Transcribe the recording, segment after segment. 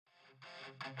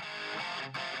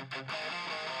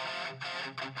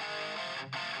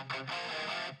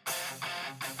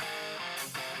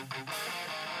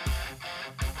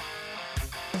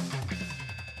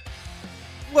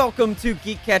Welcome to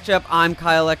Geek Catch-Up. I'm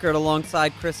Kyle Eckert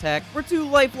alongside Chris Heck. We're two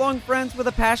lifelong friends with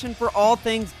a passion for all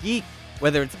things geek.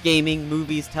 Whether it's gaming,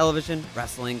 movies, television,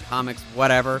 wrestling, comics,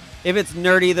 whatever. If it's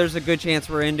nerdy, there's a good chance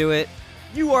we're into it.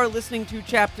 You are listening to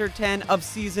Chapter 10 of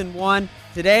Season 1.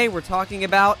 Today, we're talking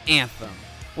about Anthem.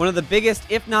 One of the biggest,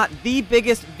 if not the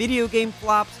biggest, video game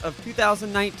flops of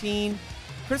 2019.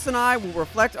 Chris and I will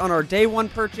reflect on our day one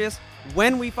purchase,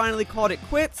 when we finally called it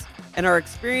quits, and our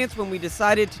experience when we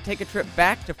decided to take a trip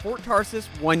back to Fort Tarsis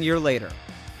 1 year later.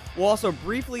 We'll also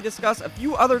briefly discuss a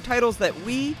few other titles that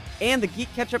we and the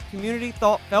Geek Catch-Up community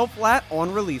thought fell flat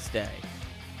on release day.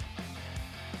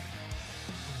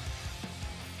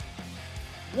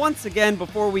 Once again,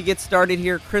 before we get started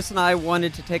here, Chris and I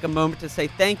wanted to take a moment to say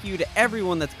thank you to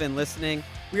everyone that's been listening.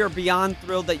 We are beyond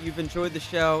thrilled that you've enjoyed the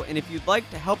show, and if you'd like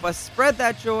to help us spread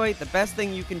that joy, the best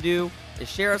thing you can do is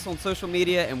share us on social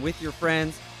media and with your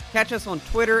friends. Catch us on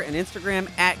Twitter and Instagram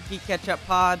at Geek Catch-Up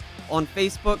Pod, on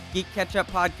Facebook, Geek Catch-Up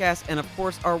Podcast, and of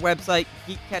course our website,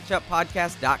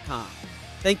 geekcatchuppodcast.com.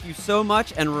 Thank you so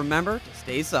much, and remember to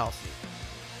stay saucy.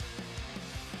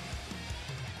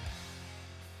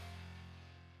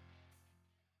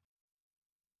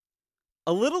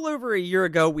 A little over a year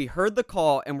ago, we heard the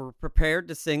call and were prepared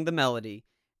to sing the melody.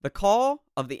 The call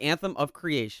of the Anthem of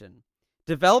Creation.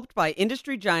 Developed by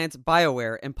industry giants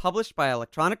BioWare and published by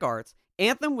Electronic Arts,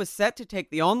 Anthem was set to take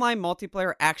the online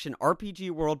multiplayer action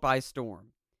RPG world by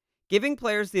storm, giving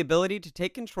players the ability to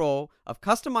take control of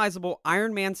customizable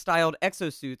Iron Man-styled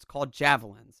exosuits called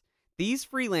Javelins. These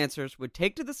freelancers would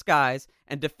take to the skies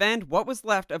and defend what was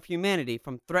left of humanity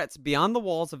from threats beyond the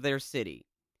walls of their city.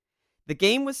 The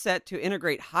game was set to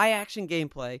integrate high-action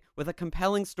gameplay with a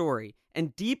compelling story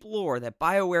and deep lore that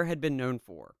BioWare had been known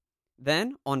for.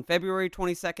 Then, on February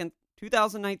 22nd,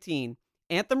 2019,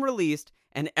 Anthem released,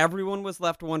 and everyone was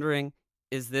left wondering,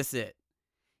 is this it?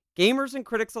 Gamers and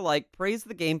critics alike praised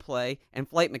the gameplay and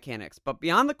flight mechanics, but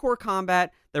beyond the core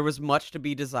combat, there was much to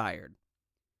be desired.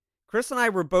 Chris and I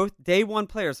were both day one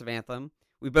players of Anthem.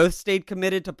 We both stayed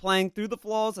committed to playing through the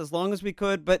flaws as long as we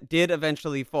could, but did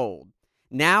eventually fold.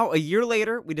 Now, a year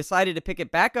later, we decided to pick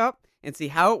it back up and see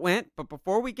how it went, but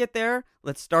before we get there,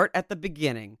 let's start at the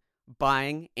beginning,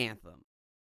 buying Anthem.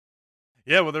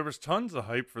 Yeah, well, there was tons of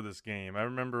hype for this game. I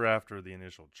remember after the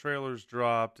initial trailers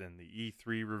dropped and the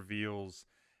E3 reveals,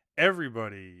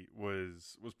 everybody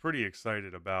was pretty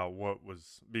excited about what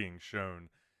was being shown.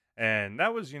 And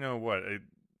that was, a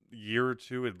year or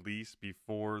two at least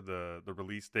before the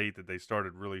release date that they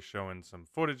started really showing some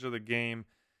footage of the game.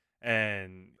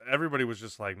 And everybody was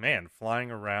just like, man, flying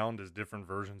around as different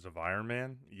versions of Iron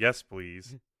Man? Yes,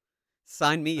 please.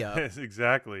 Sign me up.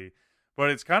 Exactly. But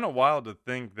it's kind of wild to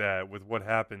think that with what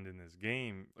happened in this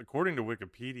game, according to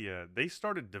Wikipedia, they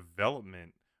started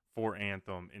development for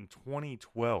Anthem in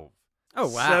 2012. Oh,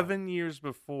 wow. 7 years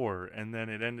before, and then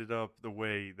it ended up the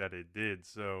way that it did.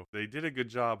 So they did a good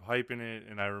job hyping it,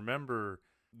 and I remember,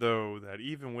 though, that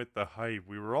even with the hype,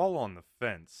 we were all on the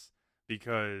fence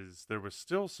because there was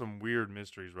still some weird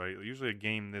mysteries, right? Usually a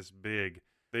game this big,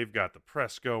 they've got the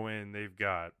press going, they've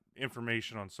got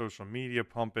information on social media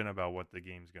pumping about what the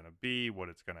game's going to be, what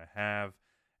it's going to have,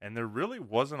 and there really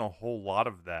wasn't a whole lot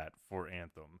of that for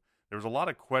Anthem. There was a lot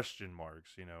of question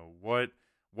marks,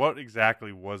 what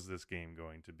exactly was this game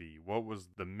going to be? What was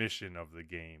the mission of the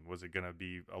game? Was it going to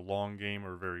be a long game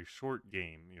or a very short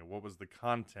game? What was the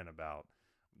content about?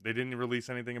 They didn't release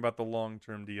anything about the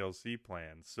long-term DLC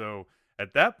plan, so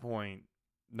at that point,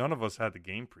 none of us had the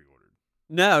game pre-ordered.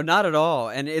 No, not at all.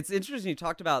 And it's interesting you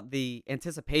talked about the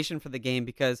anticipation for the game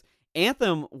because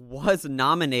Anthem was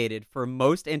nominated for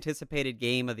Most Anticipated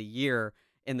Game of the Year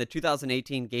in the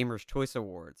 2018 Gamers' Choice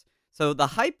Awards. So the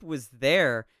hype was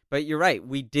there, but you're right,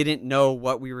 we didn't know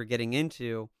what we were getting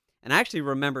into. And I actually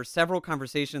remember several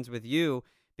conversations with you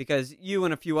because you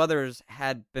and a few others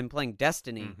had been playing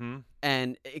Destiny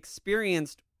and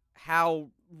experienced how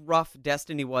rough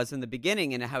Destiny was in the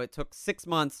beginning and how it took 6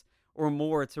 months or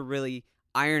more to really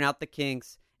iron out the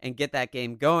kinks and get that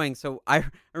game going. So I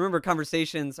remember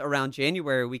conversations around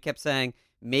January, we kept saying,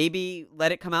 maybe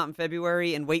let it come out in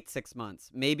February and wait 6 months.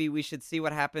 Maybe we should see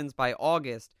what happens by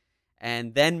August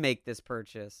and then make this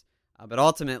purchase. But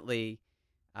ultimately,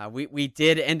 we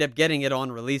did end up getting it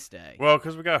on release day. Well,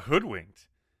 because we got hoodwinked.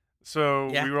 So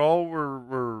yeah. We all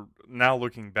were now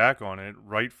looking back on it,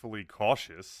 rightfully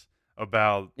cautious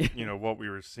about, what we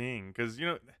were seeing. Because,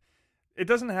 It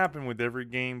doesn't happen with every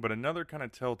game, but another kind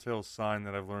of telltale sign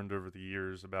that I've learned over the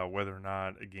years about whether or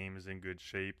not a game is in good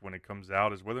shape when it comes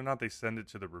out is whether or not they send it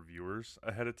to the reviewers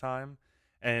ahead of time.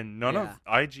 And none Yeah. of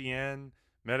IGN,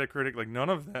 Metacritic, like none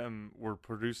of them were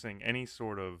producing any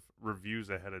sort of reviews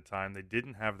ahead of time. They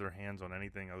didn't have their hands on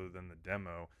anything other than the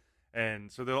demo.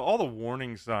 And so all the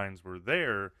warning signs were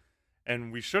there,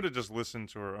 and we should have just listened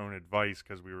to our own advice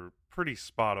because we were pretty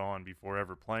spot on before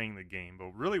ever playing the game.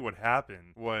 But really, what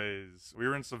happened was we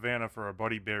were in Savannah for our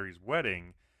buddy Barry's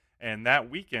wedding, and that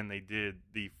weekend they did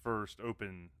the first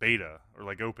open beta or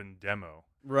like open demo.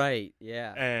 Right.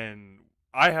 Yeah. And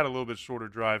I had a little bit shorter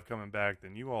drive coming back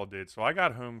than you all did, so I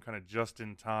got home kind of just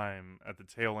in time at the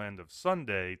tail end of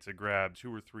Sunday to grab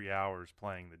 2 or 3 hours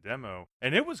playing the demo.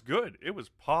 And it was good. It was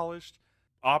polished,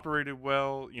 operated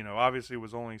well. You know, obviously it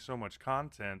was only so much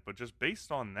content, but just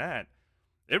based on that,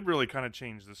 it really kind of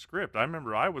changed the script. I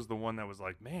remember I was the one that was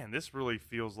like, man, this really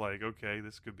feels like, okay,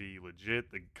 this could be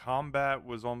legit. The combat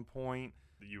was on point.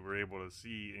 You were able to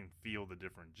see and feel the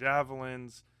different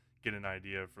javelins, get an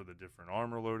idea for the different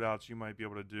armor loadouts you might be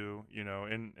able to do, you know,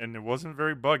 and it wasn't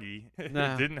very buggy. It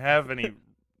No. didn't have any,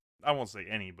 I won't say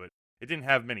any, but it didn't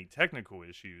have many technical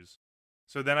issues.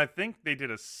 So then I think they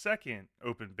did a second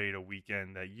open beta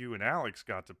weekend that you and Alex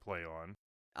got to play on.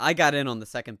 I got in on the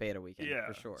second beta weekend Yeah.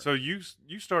 for sure. So you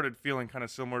started feeling kind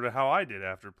of similar to how I did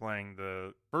after playing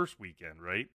the first weekend,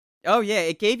 right? Oh yeah,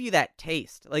 it gave you that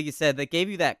taste, like you said, that gave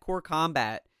you that core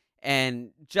combat,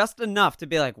 and just enough to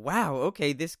be like, wow,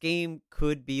 okay, this game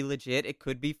could be legit. It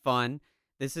could be fun.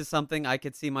 This is something I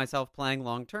could see myself playing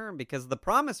long term, because the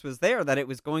promise was there that it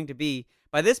was going to be,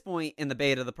 by this point in the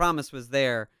beta, the promise was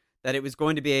there that it was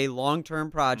going to be a long term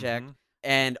project, Mhm.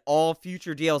 and all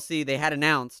future DLC they had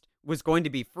announced was going to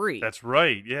be free. That's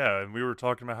right. Yeah, and we were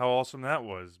talking about how awesome that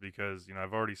was because, you know,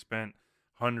 I've already spent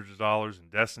hundreds of dollars in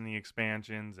Destiny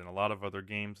expansions and a lot of other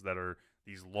games that are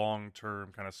these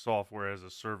long-term kind of software as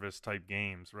a service type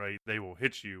games, right? They will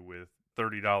hit you with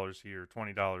 $30 here,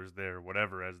 $20 there,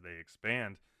 whatever as they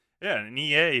expand. Yeah, and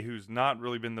EA, who's not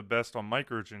really been the best on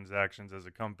microtransactions as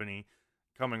a company,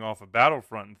 coming off of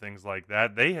Battlefront and things like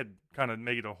that, they had kind of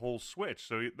made a whole switch.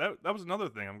 So that was another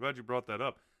thing. I'm glad you brought that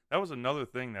up. That was another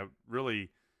thing that really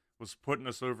was putting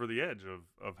us over the edge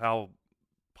of how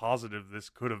positive this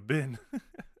could have been.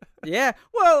 Yeah,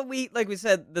 well, like we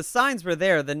said, the signs were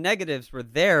there, the negatives were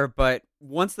there, but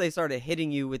once they started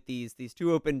hitting you with these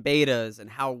two open betas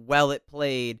and how well it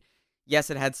played, yes,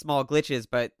 it had small glitches,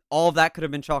 but all of that could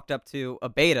have been chalked up to a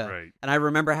beta. Right. And I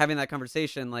remember having that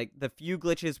conversation, like the few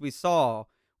glitches we saw,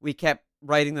 we kept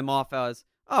writing them off as,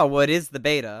 oh, well, it is the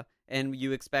beta, and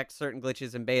you expect certain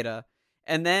glitches in beta.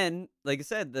 And then, like I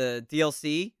said, the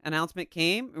DLC announcement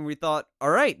came, and we thought, all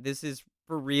right, this is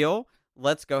for real.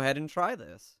 Let's go ahead and try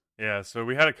this. Yeah, so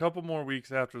we had a couple more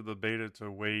weeks after the beta to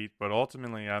wait, but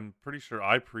ultimately I'm pretty sure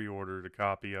I pre-ordered a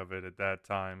copy of it at that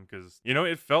time because, you know,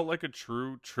 it felt like a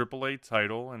true AAA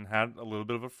title and had a little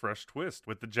bit of a fresh twist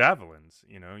with the javelins.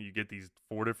 You know, you get these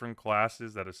 4 different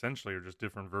classes that essentially are just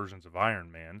different versions of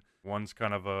Iron Man. One's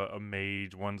kind of a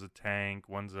mage, one's a tank,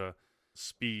 one's a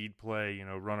speed play, you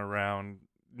know, run around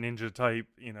ninja type,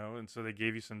 you know, and so they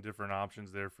gave you some different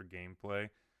options there for gameplay.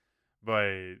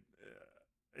 But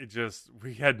it just,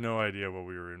 we had no idea what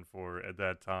we were in for at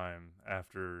that time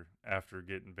after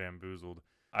getting bamboozled.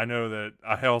 I know that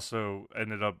I also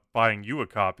ended up buying you a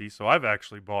copy, so I've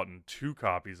actually bought 2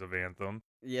 copies of Anthem.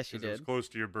 Yes, you Because it was did. close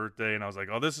to your birthday, and I was like,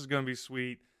 oh, this is going to be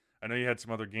sweet. I know you had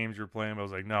some other games you were playing, but I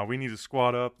was like, no, we need to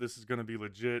squad up. This is going to be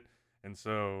legit. And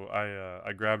so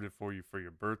I grabbed it for you for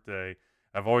your birthday.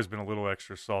 I've always been a little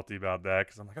extra salty about that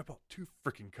because I'm like, I bought 2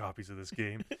 freaking copies of this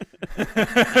game.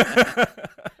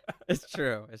 It's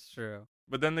true. It's true.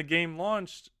 But then the game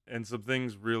launched and some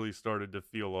things really started to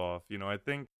feel off. You know, I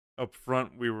think up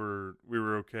front we were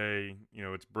okay. You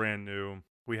know, it's brand new.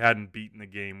 We hadn't beaten the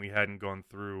game. We hadn't gone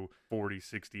through 40,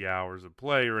 60 hours of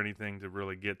play or anything to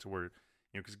really get to where, you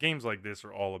know, because games like this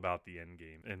are all about the end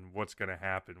game and what's going to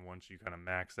happen once you kind of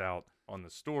max out on the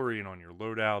story and on your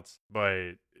loadouts.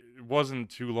 But it wasn't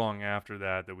too long after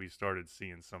that we started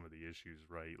seeing some of the issues,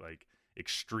 right? Like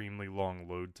extremely long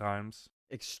load times.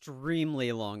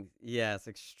 Extremely long. Yes,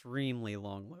 extremely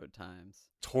long load times.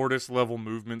 Tortoise level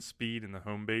movement speed in the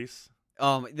home base.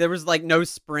 There was like no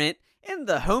sprint, and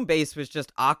the home base was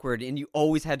just awkward, and you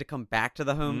always had to come back to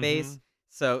the home base.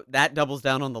 So that doubles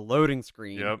down on the loading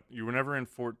screen. Yep. You were never in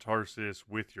Fort Tarsis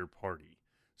with your party.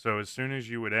 So as soon as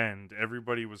you would end,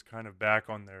 everybody was kind of back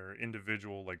on their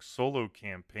individual like solo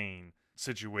campaign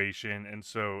situation. And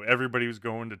so everybody was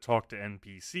going to talk to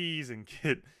NPCs and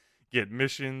get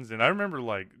missions. And I remember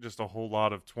like just a whole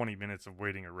lot of 20 minutes of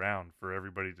waiting around for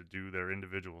everybody to do their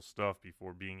individual stuff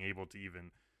before being able to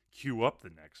even queue up the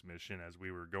next mission as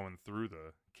we were going through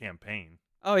the campaign.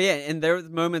 Oh yeah, and there were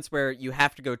moments where you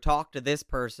have to go talk to this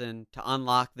person to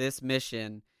unlock this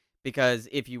mission because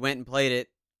if you went and played it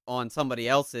on somebody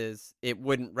else's, it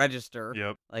wouldn't register.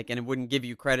 Yep. Like, and it wouldn't give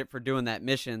you credit for doing that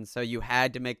mission. So you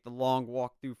had to make the long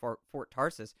walk through Fort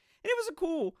Tarsus, and it was a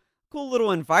cool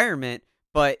little environment.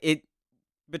 But it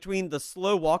between the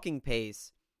slow walking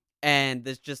pace and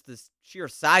this sheer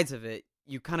size of it,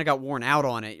 you kind of got worn out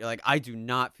on it. You're like, I do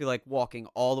not feel like walking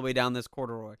all the way down this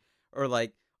corridor, or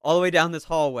like all the way down this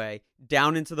hallway,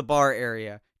 down into the bar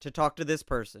area to talk to this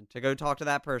person, to go talk to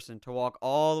that person, to walk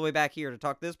all the way back here to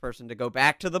talk to this person, to go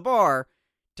back to the bar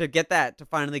to get that, to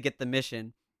finally get the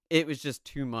mission. It was just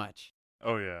too much.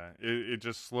 Oh yeah, it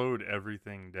just slowed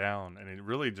everything down, and it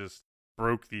really just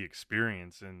broke the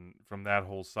experience. And from that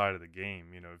whole side of the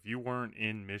game, if you weren't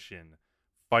in mission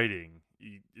fighting,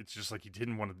 it's just like you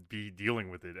didn't want to be dealing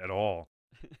with it at all.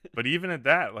 But even at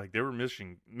that, like there were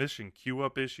mission queue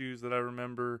up issues that I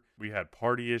remember. We had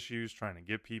party issues trying to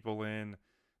get people in.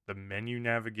 The menu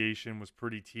navigation was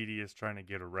pretty tedious, trying to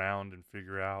get around and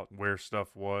figure out where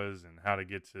stuff was and how to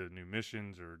get to new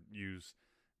missions or use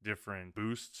different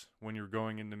boosts when you're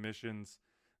going into missions.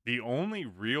 The only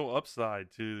real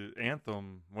upside to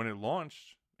Anthem when it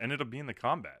launched ended up being the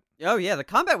combat. Oh yeah, the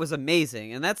combat was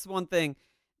amazing, and that's one thing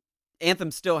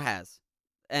Anthem still has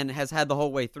and has had the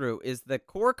whole way through is the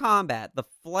core combat, the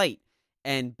flight,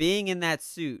 and being in that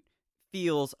suit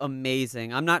feels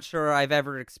amazing. I'm not sure I've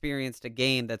ever experienced a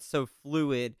game that's so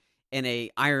fluid in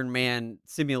a Iron Man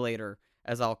simulator,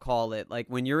 as I'll call it. Like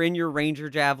when you're in your Ranger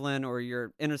Javelin or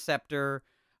your Interceptor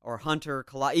or Hunter,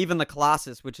 even the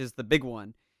Colossus, which is the big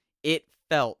one, it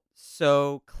felt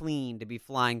so clean to be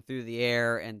flying through the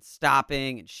air and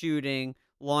stopping and shooting,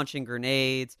 launching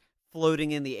grenades,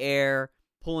 floating in the air,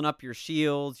 pulling up your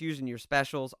shields, using your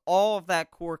specials. All of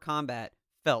that core combat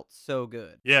felt so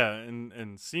good. Yeah,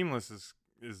 and seamless is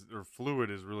or fluid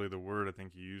is really the word I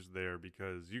think you used there,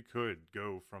 because you could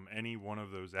go from any one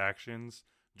of those actions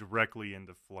directly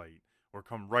into flight, or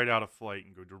come right out of flight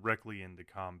and go directly into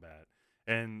combat.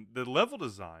 And the level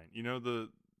design,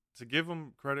 to give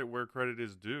them credit where credit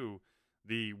is due,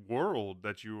 the world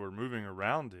that you were moving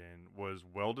around in was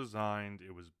well designed.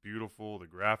 It was beautiful. The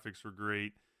graphics were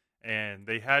great. And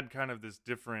they had kind of this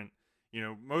different,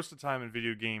 most of the time in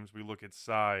video games, we look at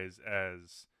size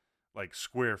as like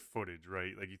square footage,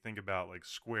 right? Like you think about like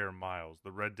square miles.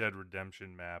 The Red Dead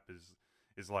Redemption map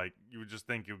is like, you would just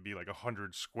think it would be like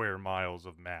 100 square miles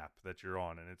of map that you're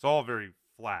on. And it's all very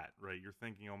flat, right? You're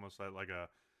thinking almost like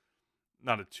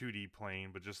not a 2D plane,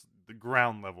 but just the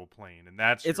ground level plane. And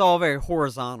it's all very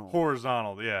horizontal.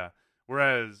 Horizontal, yeah.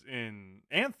 Whereas in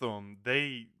Anthem,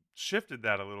 they shifted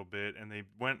that a little bit and they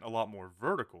went a lot more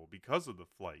vertical because of the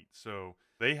flight. So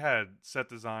they had set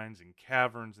designs and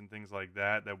caverns and things like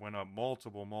that went up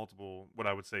multiple, what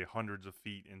I would say hundreds of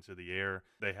feet into the air.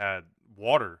 They had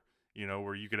water,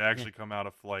 where you could actually come out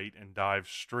of flight and dive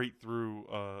straight through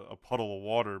a puddle of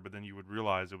water, but then you would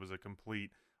realize it was a complete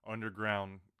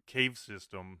underground cave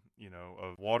system,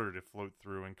 of water to float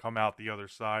through and come out the other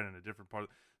side in a different part.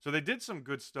 So they did some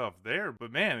good stuff there,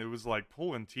 but man, it was like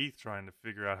pulling teeth trying to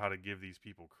figure out how to give these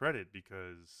people credit,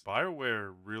 because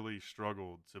BioWare really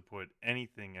struggled to put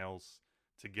anything else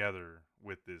together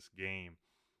with this game.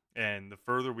 And the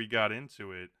further we got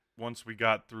into it, once we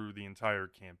got through the entire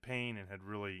campaign and had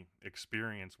really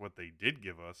experienced what they did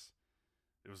give us,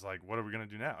 it was like, what are we going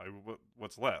to do now?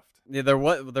 What's left? Yeah, there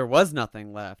was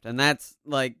nothing left. And that's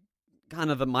like kind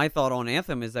of my thought on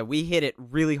Anthem, is that we hit it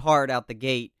really hard out the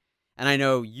gate. And I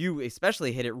know you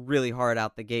especially hit it really hard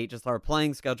out the gate. Just our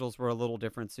playing schedules were a little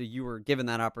different, so you were given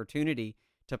that opportunity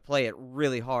to play it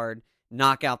really hard,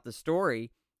 knock out the story.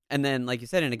 And then, like you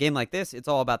said, in a game like this, it's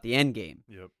all about the end game.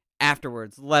 Yep.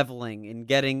 Afterwards, leveling and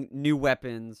getting new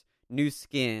weapons, new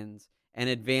skins, and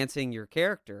advancing your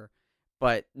character.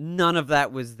 But none of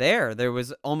that was there. There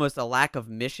was almost a lack of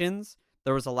missions.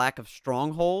 There was a lack of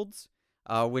strongholds,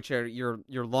 which are your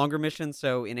longer missions.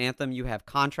 So in Anthem, you have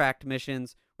contract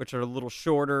missions, which are a little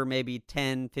shorter, maybe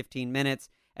 10, 15 minutes.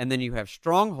 And then you have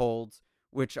strongholds,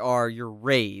 which are your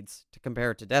raids, to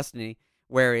compare it to Destiny,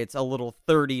 where it's a little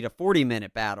 30 to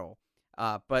 40-minute battle.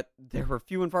 But there were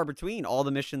few and far between. All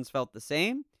the missions felt the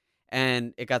same.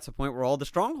 And it got to the point where all the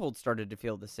strongholds started to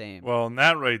feel the same. Well, and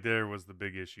that right there was the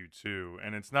big issue, too.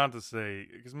 And it's not to say,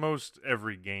 because most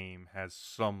every game has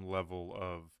some level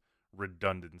of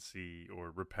redundancy or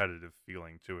repetitive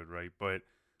feeling to it, right? But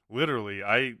literally,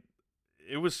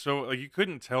 it was so like you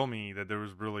couldn't tell me that there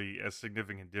was really a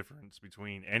significant difference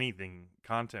between anything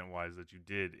content-wise that you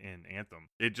did in Anthem.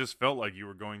 It just felt like you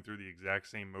were going through the exact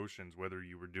same motions whether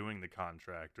you were doing the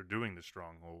contract or doing the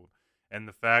stronghold. And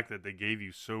the fact that they gave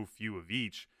you so few of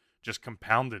each just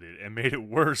compounded it and made it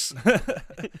worse.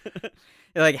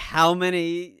 Like how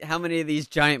many of these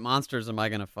giant monsters am I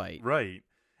going to fight? Right.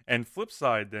 And flip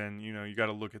side, then, you got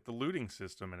to look at the looting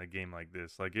system in a game like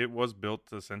this. Like, it was built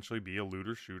to essentially be a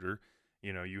looter shooter.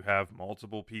 You have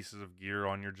multiple pieces of gear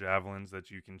on your javelins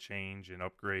that you can change and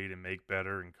upgrade and make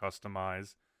better and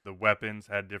customize. The weapons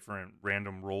had different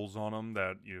random rolls on them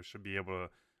that should be able to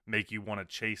make you want to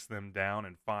chase them down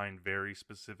and find very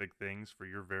specific things for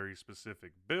your very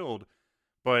specific build.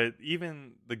 But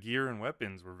even the gear and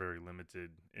weapons were very limited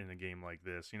in a game like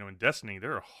this. In Destiny,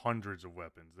 there are hundreds of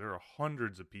weapons. There are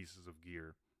hundreds of pieces of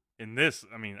gear. In this,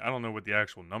 I mean, I don't know what the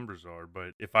actual numbers are,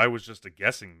 but if I was just a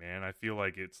guessing man, I feel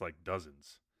like it's like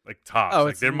dozens. Like tops. Oh,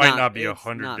 like it's there might not be it's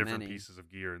 100 not different many. pieces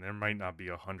of gear, and there might not be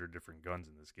 100 different guns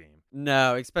in this game.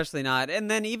 No, especially not. And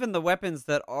then even the weapons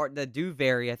that do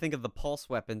vary. I think of the pulse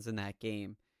weapons in that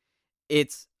game.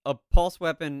 It's a pulse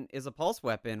weapon is a pulse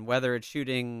weapon, whether it's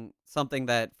shooting something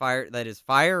that is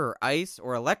fire or ice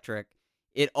or electric.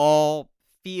 It all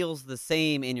feels the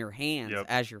same in your hands Yep.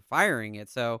 as you're firing it.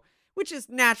 So, which is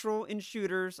natural in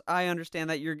shooters. I understand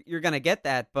that you're gonna get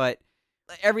that, but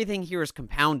everything here is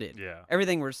compounded. Yeah.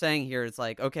 Everything we're saying here is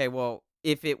like, okay, well,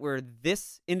 if it were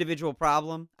this individual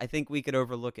problem, I think we could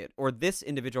overlook it, or this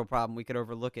individual problem, we could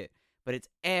overlook it. But it's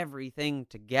everything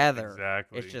together.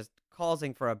 Exactly. It's just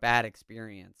causing for a bad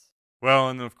experience. Well,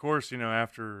 and of course,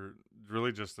 after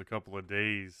really just a couple of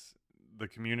days, the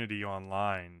community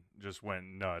online just went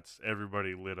nuts.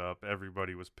 Everybody lit up.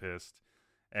 Everybody was pissed.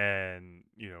 And,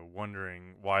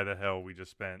 wondering why the hell we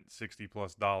just spent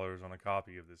 $60+ on a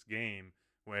copy of this game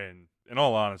when, in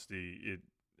all honesty,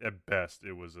 at best,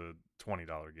 it was a $20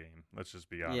 game. Let's just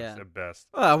be honest. Yeah. At best.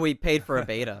 Well, we paid for a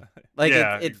beta. Like,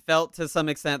 Yeah. it felt to some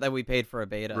extent that we paid for a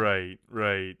beta.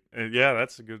 Right. Yeah,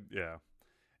 that's a good, yeah.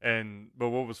 But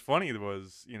what was funny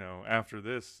was, after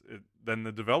this, then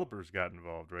the developers got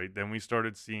involved, right? Then we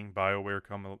started seeing BioWare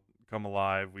come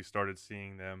alive. We started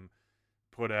seeing them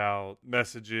put out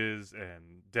messages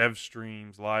and dev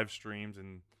streams, live streams,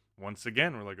 and once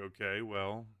again, we're like, okay,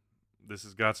 well, this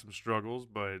has got some struggles,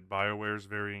 but BioWare's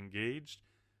very engaged.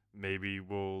 Maybe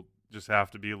we'll just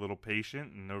have to be a little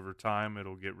patient, and over time,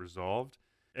 it'll get resolved.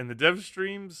 And the dev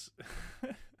streams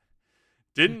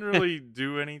didn't really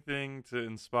do anything to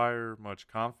inspire much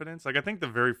confidence. Like, I think the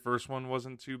very first one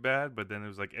wasn't too bad, but then it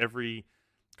was like every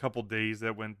couple days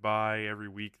that went by, every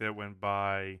week that went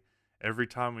by, every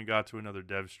time we got to another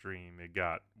dev stream, it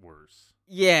got worse.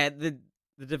 Yeah, the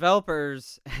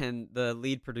developers and the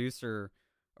lead producer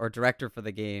or director for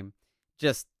the game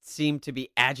just seemed to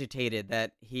be agitated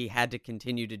that he had to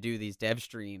continue to do these dev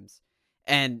streams.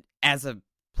 And as a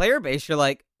player base, you're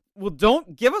like, well,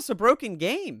 don't give us a broken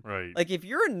game. Right. Like, if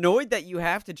you're annoyed that you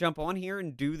have to jump on here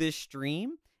and do this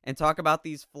stream and talk about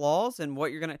these flaws and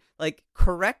what you're going to, like,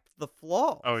 correct the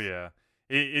flaws. Oh, yeah.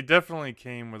 It definitely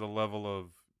came with a level of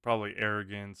probably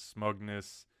arrogance,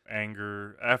 smugness,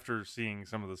 anger. After seeing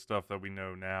some of the stuff that we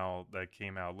know now that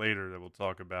came out later that we'll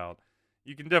talk about,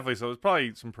 you can definitely, so there's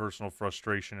probably some personal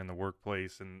frustration in the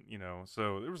workplace. And,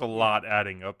 so there was a lot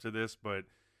adding up to this, but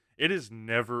it is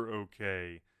never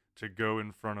okay to go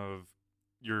in front of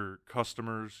your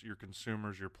customers, your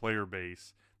consumers, your player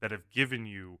base that have given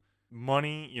you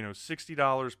money,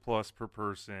 $60 plus per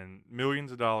person,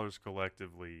 millions of dollars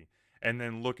collectively, and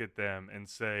then look at them and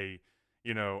say,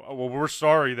 well, we're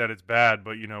sorry that it's bad,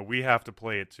 but, we have to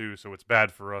play it too, so it's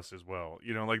bad for us as well.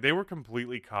 Like they were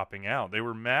completely copping out. They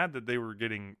were mad that they were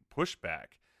getting pushback.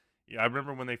 I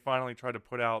remember when they finally tried to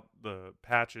put out the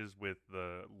patches with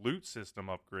the loot system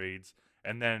upgrades,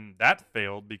 and then that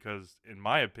failed because, in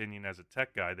my opinion, as a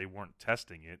tech guy, they weren't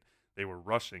testing it. They were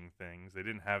rushing things. They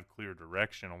didn't have clear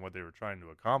direction on what they were trying to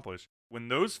accomplish. When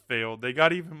those failed, they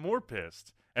got even more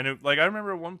pissed. And I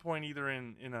remember at one point, either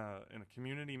in a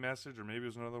community message or maybe it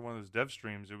was another one of those dev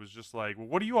streams, it was just like, well,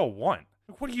 what do you all want?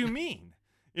 What do you mean?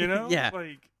 Yeah.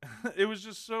 Like, it was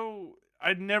just so,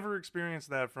 I'd never experienced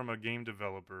that from a game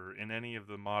developer in any of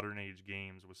the modern age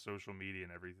games with social media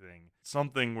and everything.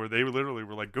 Something where they literally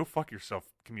were like, go fuck yourself,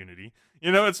 community.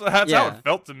 That's how it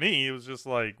felt to me. It was just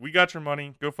like, we got your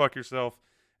money, go fuck yourself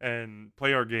and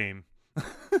play our game.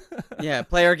 Yeah,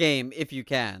 play our game if you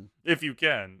can. If you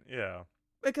can, yeah.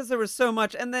 Because there was so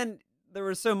much, and then there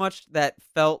was so much that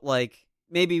felt like,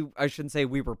 maybe I shouldn't say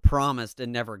we were promised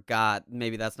and never got.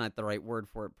 Maybe that's not the right word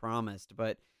for it, promised.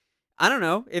 But I don't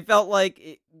know. It felt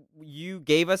like you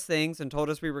gave us things and told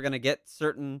us we were going to get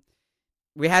certain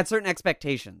we had certain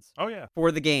expectations Oh yeah.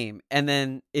 for the game, and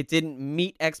then it didn't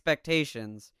meet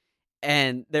expectations,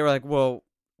 and they were like, "Well,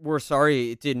 we're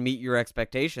sorry it didn't meet your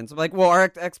expectations." I'm like, "Well,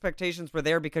 our expectations were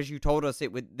there because you told us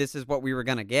it would. This is what we were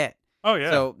gonna get." Oh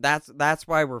yeah. So that's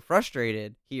why we're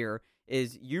frustrated here.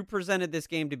 Is you presented this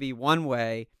game to be one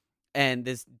way, and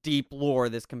this deep lore,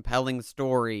 this compelling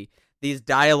story, these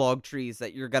dialogue trees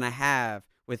that you're gonna have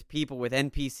with people, with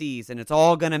NPCs, and it's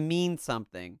all gonna mean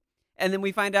something. And then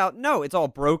we find out, no, it's all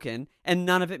broken, and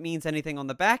none of it means anything on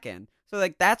the back end. So,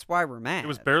 like, that's why we're mad. It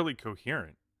was barely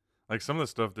coherent. Like, some of the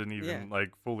stuff didn't even,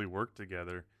 like, fully work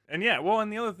together. And yeah, well,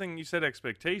 and the other thing, you said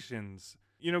expectations.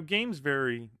 You know, games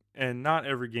vary, and not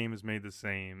every game is made the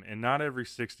same, and not every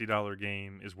 $60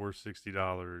 game is worth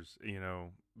 $60, you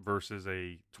know, versus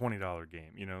a $20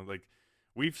 game. You know, like,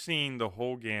 we've seen the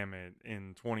whole gamut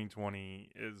in 2020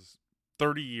 is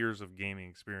 30 years of gaming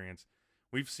experience.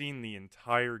 We've seen the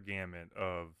entire gamut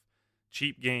of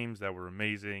cheap games that were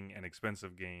amazing and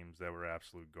expensive games that were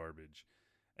absolute garbage.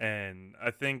 And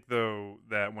I think, though,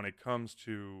 that when it comes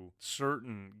to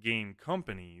certain game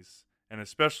companies, and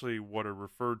especially what are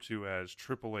referred to as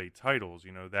AAA titles,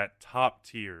 you know, that top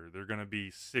tier, they're going to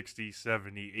be $60,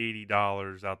 $70,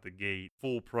 $80 out the gate,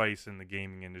 full price in the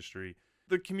gaming industry.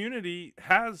 The community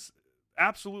has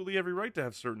absolutely every right to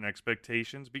have certain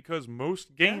expectations because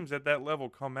most games at that level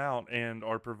come out and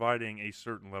are providing a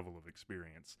certain level of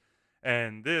experience.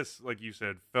 And this, like you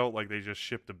said, felt like they just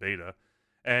shipped a beta.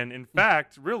 And in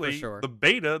fact, really, sure. the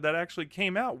beta that actually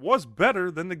came out was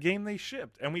better than the game they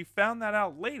shipped. And we found that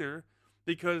out later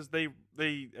because they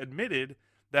admitted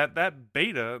that that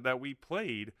beta that we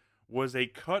played was a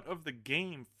cut of the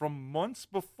game from months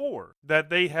before, that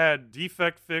they had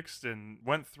defect fixed and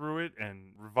went through it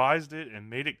and revised it and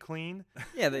made it clean.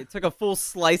 Yeah, they took a full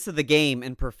slice of the game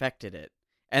and perfected it,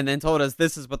 and then told us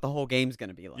this is what the whole game's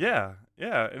going to be like. Yeah,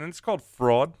 and it's called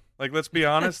fraud. Like, let's be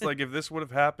honest, like, if this would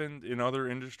have happened in other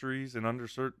industries and under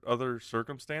other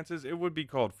circumstances, it would be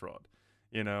called fraud,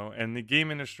 you know? And the game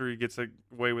industry gets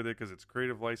away with it because it's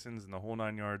creative license and the whole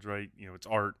 9 yards, right? You know, it's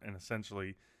art, and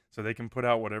essentially, so they can put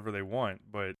out whatever they want.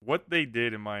 But what they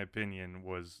did, in my opinion,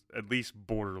 was at least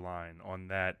borderline on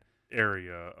that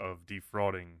area of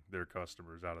defrauding their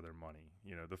customers out of their money.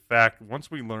 You know, the fact,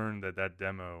 once we learned that that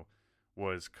demo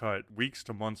was cut weeks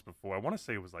to months before, I want to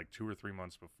say it was like 2 or 3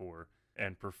 months before,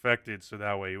 and perfected so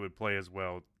that way it would play as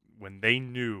well when they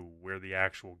knew where the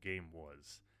actual game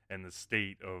was and the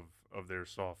state of their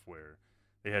software.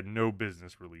 They had no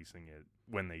business releasing it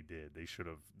when they did. They should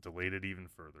have delayed it even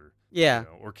further. Yeah. You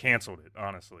know, or canceled it,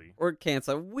 honestly. Or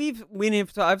cancel.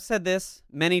 I've said this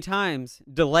many times.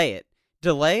 Delay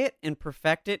it and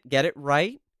perfect it. Get it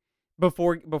right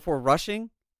before rushing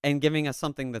and giving us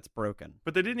something that's broken.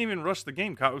 But they didn't even rush the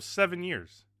game. It was 7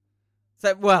 years.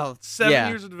 Well, 7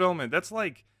 years of development. That's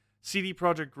like CD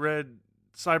Projekt Red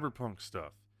Cyberpunk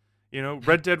stuff. You know,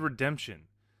 Red Dead Redemption.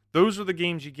 Those are the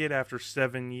games you get after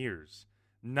 7 years.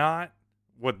 Not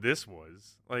what this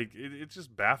was. Like, it's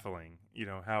just baffling, you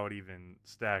know, how it even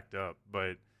stacked up.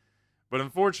 But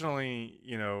unfortunately,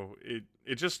 you know,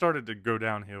 it just started to go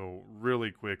downhill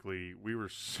really quickly. We were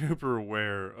super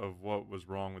aware of what was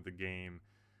wrong with the game.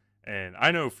 And I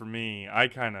know for me, I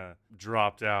kind of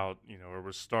dropped out, you know, or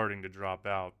was starting to drop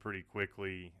out pretty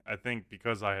quickly. I think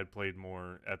because I had played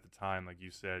more at the time, like you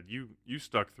said. You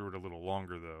stuck through it a little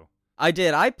longer, though. I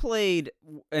did.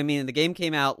 The game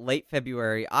came out late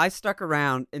February. I stuck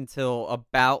around until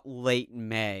about late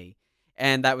May.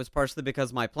 And that was partially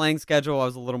because my playing schedule, I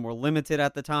was a little more limited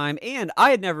at the time. And I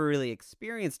had never really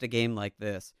experienced a game like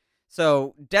this.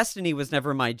 So Destiny was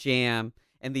never my jam.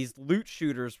 And these loot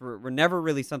shooters were never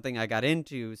really something I got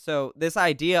into. So this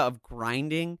idea of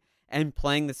grinding and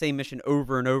playing the same mission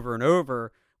over and over and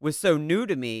over was so new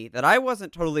to me that I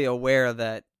wasn't totally aware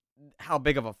that how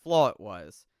big of a flaw it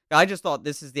was. I just thought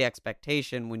this is the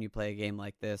expectation when you play a game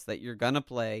like this, that you're going to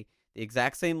play the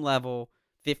exact same level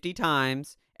 50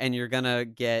 times and you're going to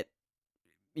get,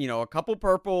 you know, a couple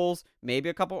purples, maybe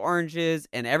a couple oranges,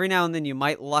 and every now and then you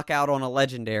might luck out on a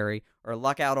legendary or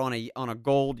luck out on a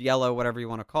gold, yellow, whatever you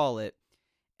want to call it,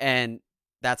 and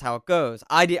that's how it goes.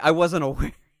 I wasn't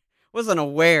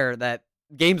aware that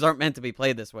games aren't meant to be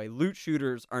played this way. Loot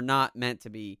shooters are not meant to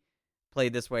be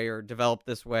played this way or developed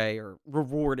this way or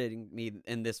rewarding me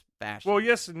in this fashion. Well,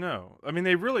 yes and no. I mean,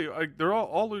 they really they're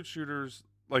all loot shooters.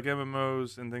 Like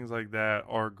MMOs and things like that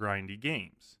are grindy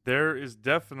games. There is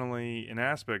definitely an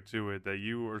aspect to it that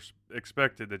you are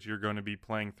expected that you're going to be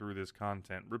playing through this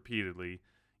content repeatedly.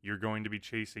 You're going to be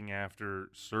chasing after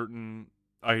certain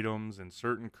items and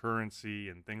certain currency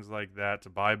and things like that to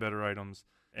buy better items,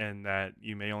 and that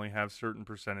you may only have certain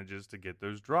percentages to get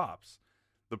those drops.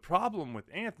 The problem with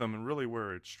Anthem, and really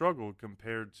where it struggled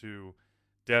compared to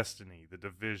Destiny, The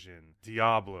Division,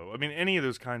 Diablo, I mean, any of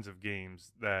those kinds of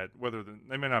games that,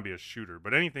 they may not be a shooter,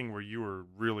 but anything where you are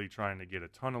really trying to get a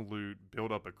ton of loot,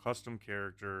 build up a custom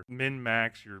character,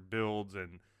 min-max your builds,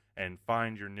 and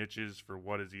find your niches for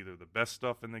what is either the best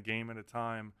stuff in the game at a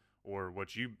time or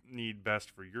what you need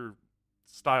best for your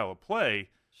style of play.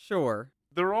 Sure.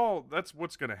 That's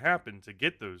what's going to happen to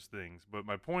get those things. But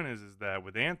my point is that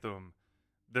with Anthem,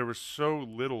 there was so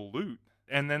little loot.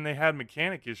 And then they had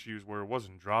mechanic issues where it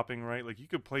wasn't dropping right. Like, you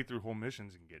could play through whole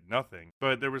missions and get nothing.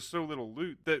 But there was so little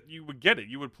loot that you would get it.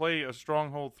 You would play a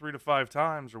stronghold 3 to 5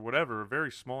 times or whatever, a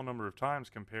very small number of times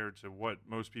compared to what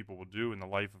most people will do in the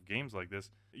life of games like this.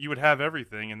 You would have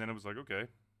everything, and then it was like, okay.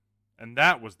 And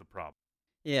that was the problem.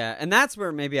 Yeah, and that's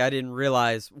where maybe I didn't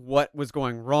realize what was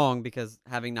going wrong, because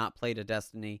having not played a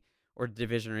Destiny or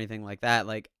Division or anything like that,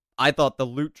 like, I thought the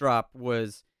loot drop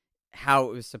was how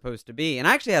it was supposed to be. And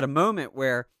I actually had a moment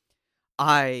where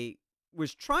I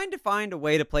was trying to find a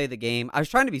way to play the game. I was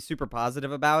trying to be super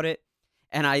positive about it,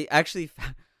 and I actually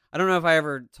I don't know if I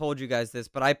ever told you guys this,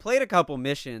 but I played a couple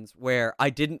missions where I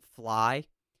didn't fly.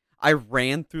 I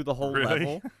ran through the whole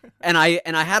level, and I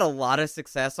had a lot of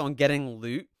success on getting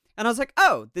loot. And I was like,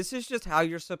 oh, this is just how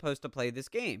you're supposed to play this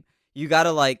game. You got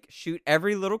to, like, shoot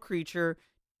every little creature,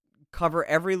 cover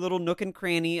every little nook and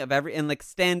cranny of and, like,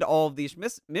 extend all of these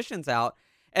missions out.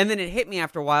 And then it hit me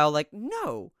after a while, like,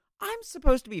 no, I'm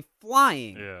supposed to be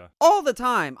flying all the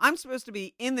time. I'm supposed to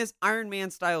be in this Iron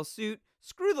Man style suit.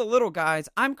 Screw the little guys.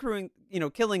 I'm killing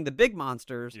the big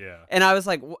monsters. Yeah. And I was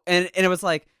like, and it was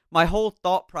like, my whole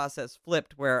thought process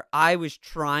flipped, where I was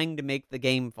trying to make the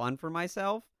game fun for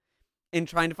myself and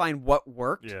trying to find what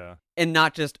worked, and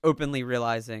not just openly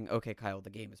realizing, okay, Kyle, the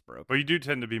game is broken. But you do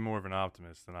tend to be more of an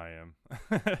optimist than I am.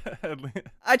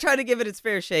 I try to give it its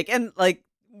fair shake, and, like,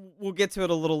 we'll get to it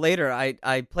a little later.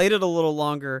 I played it a little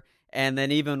longer, and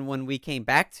then even when we came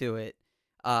back to it,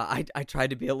 I tried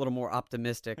to be a little more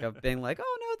optimistic of being like,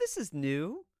 oh, no, this is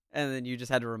new. And then you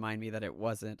just had to remind me that it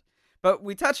wasn't. But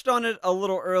we touched on it a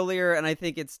little earlier, and I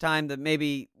think it's time that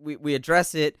maybe we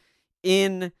address it.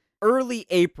 In early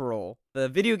April, the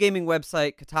video gaming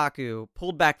website Kotaku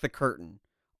pulled back the curtain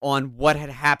on what had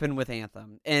happened with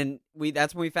Anthem. And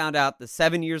that's when we found out the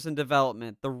 7 years in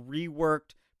development, the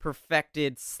reworked,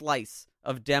 perfected slice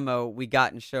of demo we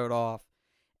got and showed off.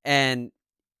 And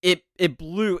it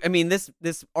blew. I mean, this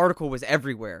article was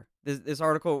everywhere. This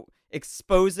article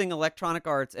exposing Electronic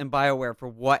Arts and BioWare for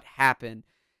what happened.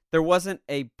 There wasn't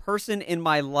a person in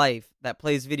my life that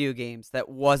plays video games that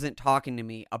wasn't talking to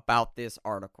me about this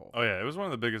article. Oh, yeah. It was one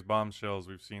of the biggest bombshells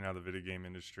we've seen out of the video game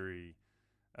industry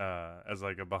as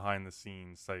like a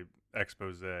behind-the-scenes type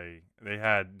expose. They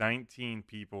had 19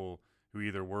 people who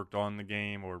either worked on the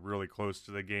game or really close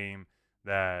to the game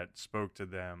that spoke to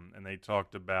them, and they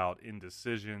talked about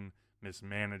indecision,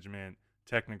 mismanagement,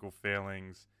 technical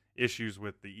failings, issues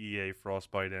with the EA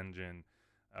Frostbite engine.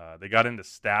 They got into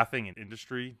staffing and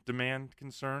industry demand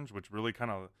concerns, which really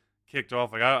kind of kicked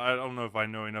off. Like, I don't know if I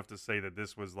know enough to say that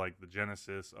this was like the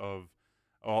genesis of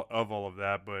all of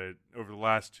that, but over the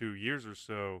last 2 years or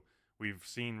so, we've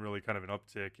seen really kind of an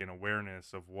uptick in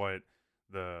awareness of what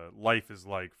the life is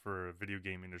like for a video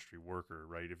game industry worker,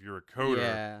 right? If you're a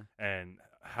coder, and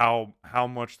how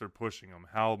much they're pushing them,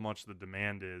 how much the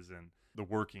demand is, and the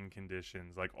working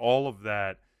conditions, like all of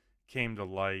that came to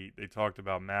light. They talked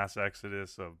about mass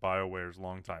exodus of BioWare's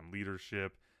longtime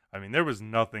leadership. I mean, there was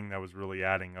nothing that was really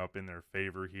adding up in their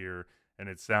favor here, and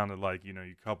it sounded like, you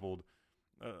coupled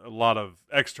a lot of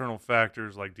external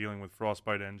factors like dealing with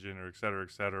Frostbite engine or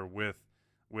et cetera,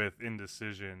 with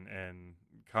indecision and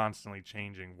constantly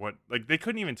changing they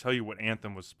couldn't even tell you what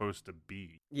Anthem was supposed to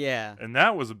be. Yeah. And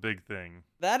that was a big thing.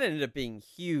 That ended up being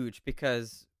huge,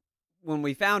 because when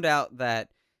we found out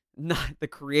that not the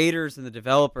creators and the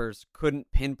developers couldn't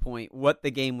pinpoint what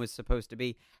the game was supposed to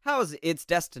be, it's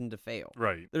destined to fail.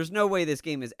 Right. There's no way this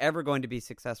game is ever going to be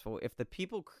successful if the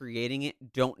people creating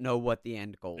it don't know what the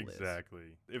end goal is.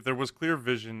 Exactly. If there was clear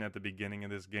vision at the beginning of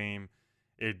this game,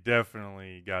 it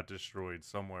definitely got destroyed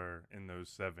somewhere in those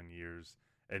 7 years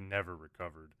and never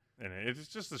recovered. And it's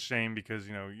just a shame because,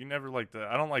 you never like to...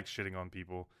 I don't like shitting on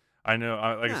people. I know,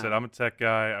 I said, I'm a tech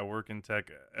guy. I work in tech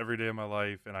every day of my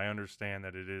life, and I understand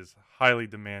that it is highly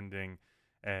demanding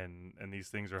and these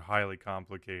things are highly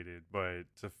complicated. But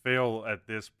to fail at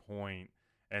this point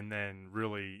and then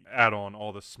really add on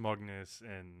all the smugness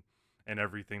and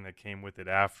everything that came with it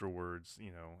afterwards,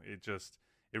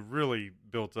 it really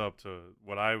built up to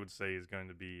what I would say is going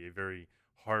to be a very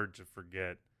hard to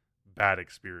forget bad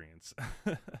experience.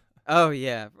 Oh,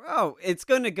 yeah. Oh, it's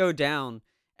going to go down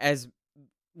as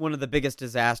one of the biggest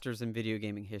disasters in video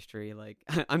gaming history. Like,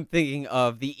 I'm thinking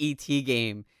of the E.T.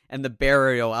 game and the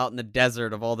burial out in the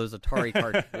desert of all those Atari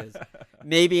cartridges.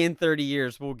 Maybe in 30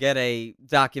 years, we'll get a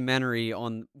documentary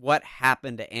on what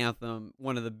happened to Anthem,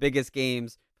 one of the biggest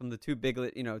games from the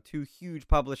two huge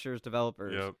publishers,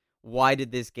 developers. Yep. Why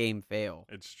did this game fail?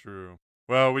 It's true.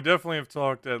 Well, we definitely have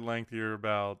talked at length here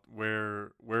about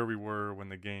where we were when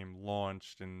the game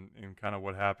launched and kind of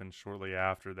what happened shortly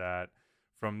after that.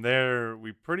 From there,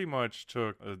 we pretty much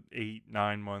took a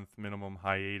 8-9 month minimum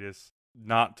hiatus,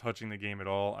 not touching the game at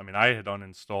all. I mean, I had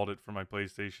uninstalled it from my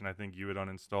PlayStation. I think you had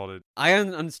uninstalled it. I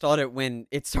uninstalled it when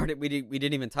it started. We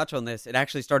didn't even touch on this. It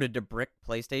actually started to brick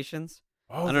PlayStations.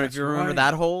 Oh, I don't know if you remember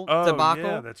that whole debacle.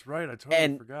 Yeah, that's right. I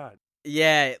totally forgot.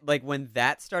 Yeah, like when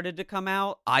that started to come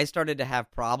out, I started to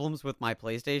have problems with my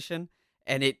PlayStation,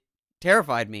 and it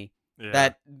terrified me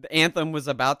that Anthem was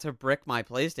about to brick my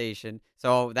PlayStation.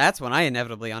 So that's when I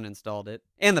inevitably uninstalled it,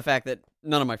 and the fact that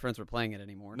none of my friends were playing it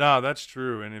anymore. No, that's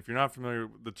true. And if you're not familiar,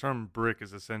 the term brick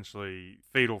is essentially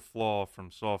fatal flaw from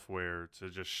software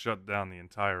to just shut down the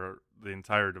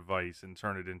entire device and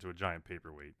turn it into a giant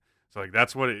paperweight. So like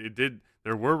that's what it did.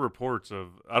 There were reports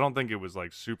of, I don't think it was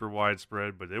like super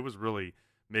widespread, but it was really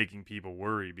making people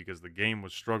worry because the game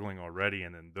was struggling already,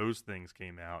 and then those things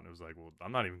came out, and it was like, well,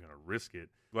 I'm not even going to risk it.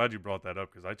 Glad you brought that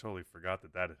up because I totally forgot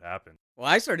that had happened. Well,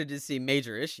 I started to see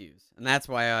major issues, and that's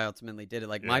why I ultimately did it.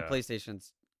 Like my PlayStation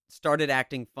started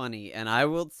acting funny, and I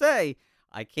will say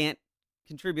I can't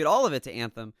contribute all of it to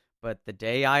Anthem, but the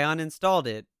day I uninstalled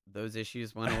it, those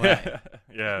issues went away.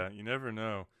 Yeah, you never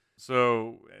know.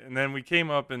 So, and then we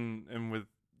came up and with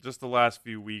just the last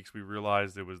few weeks, we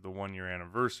realized it was the 1 year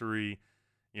anniversary.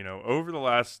 You know, over the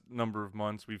last number of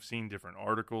months, we've seen different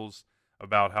articles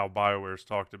about how BioWare's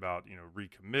talked about,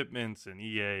 recommitments and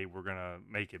EA, we're going to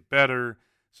make it better.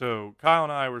 So Kyle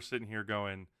and I were sitting here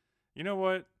going, you know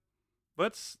what?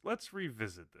 Let's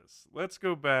revisit this. Let's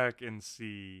go back and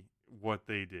see what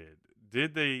they did.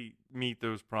 Did they meet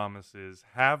those promises?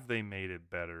 Have they made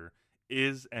it better?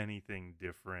 Is anything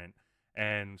different?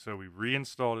 And so we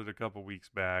reinstalled it a couple weeks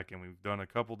back, and we've done a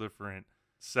couple different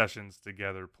sessions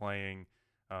together playing.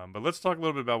 But let's talk a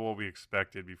little bit about what we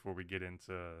expected before we get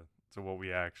into what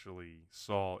we actually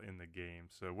saw in the game.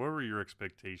 So what were your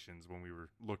expectations when we were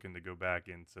looking to go back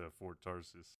into Fort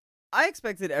Tarsus? I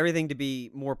expected everything to be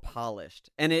more polished,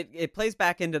 and it plays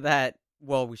back into that,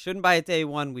 well, we shouldn't buy it day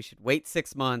one, we should wait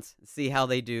 6 months, see how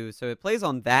they do. So it plays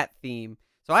on that theme.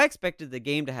 So I expected the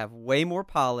game to have way more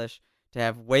polish, to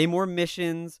have way more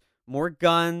missions, more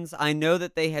guns. I know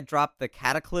that they had dropped the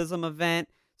Cataclysm event,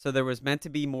 so there was meant to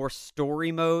be more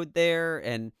story mode there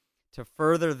and to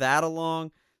further that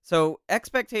along. So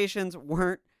expectations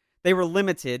were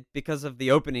limited because of the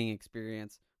opening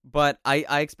experience, but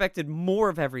I expected more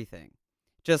of everything.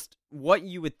 Just what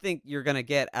you would think you're going to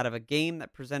get out of a game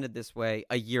that presented this way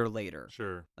a year later.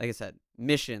 Sure. Like I said,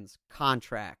 missions,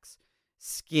 contracts,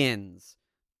 skins,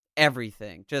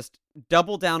 everything. Just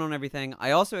double down on everything.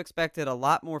 I also expected a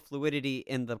lot more fluidity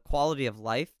in the quality of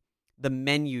life, the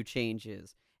menu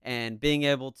changes, and being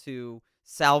able to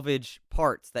salvage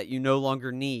parts that you no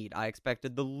longer need. I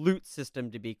expected the loot system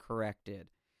to be corrected.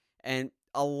 And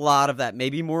a lot of that,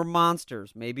 maybe more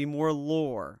monsters, maybe more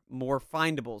lore, more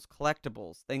findables,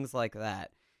 collectibles, things like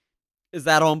that. Is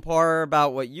that on par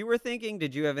about what you were thinking?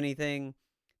 Did you have anything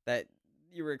that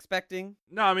you were expecting?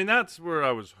 No, I mean, that's where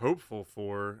I was hopeful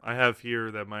for. I have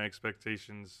here that my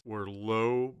expectations were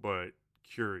low, but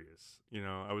curious.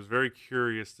 I was very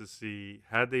curious to see,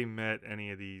 had they met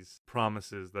any of these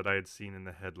promises that I had seen in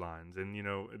the headlines? And,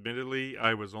 admittedly,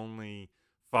 I was only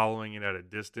following it at a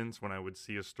distance when I would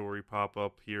see a story pop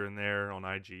up here and there on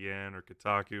IGN or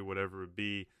Kotaku, whatever it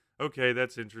be. Okay,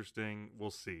 that's interesting.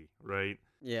 We'll see, right?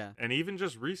 Yeah. And even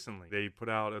just recently, they put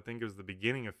out, I think it was the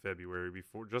beginning of February,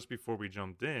 just before we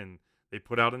jumped in, they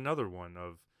put out another one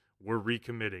of, we're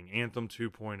recommitting, Anthem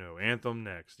 2.0, Anthem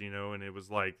next, and it was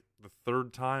like the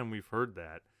third time we've heard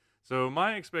that. So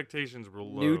my expectations were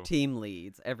low. New team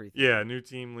leads, everything. Yeah, new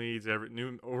team leads,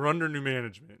 we're under new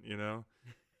management,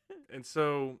 And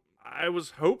so I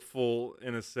was hopeful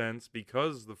in a sense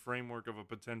because the framework of a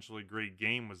potentially great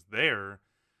game was there,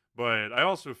 but I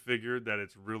also figured that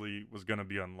it really was going to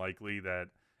be unlikely that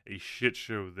a shit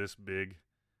show this big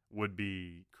would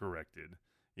be corrected.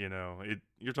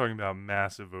 You're talking about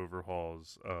massive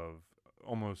overhauls of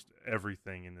almost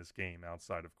everything in this game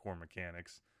outside of core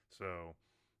mechanics. So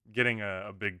getting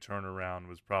a big turnaround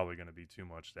was probably going to be too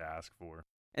much to ask for.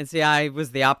 And see, I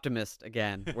was the optimist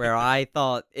again, where I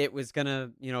thought it was going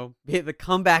to, be the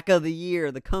comeback of the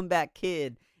year, the comeback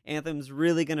kid. Anthem's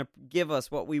really going to give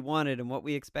us what we wanted and what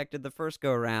we expected the first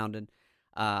go around. And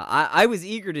I was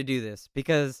eager to do this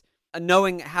because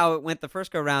knowing how it went the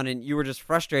first go round and you were just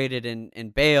frustrated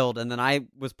and bailed, and then I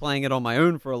was playing it on my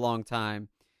own for a long time,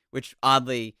 which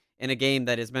oddly, in a game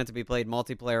that is meant to be played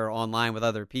multiplayer online with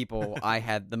other people, I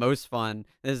had the most fun.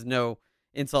 There's no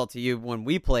insult to you when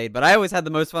we played, but I always had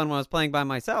the most fun when I was playing by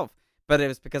myself. But it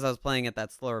was because I was playing at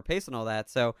that slower pace and all that.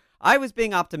 So I was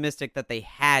being optimistic that they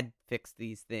had fixed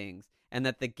these things and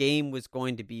that the game was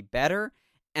going to be better.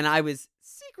 And I was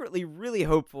secretly really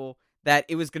hopeful that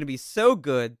it was going to be so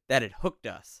good that it hooked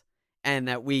us and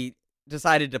that we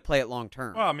decided to play it long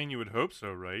term. Well, I mean, you would hope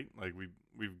so, right? Like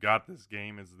we've got this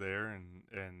game is there,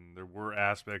 and there were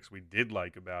aspects we did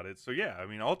like about it. So yeah, I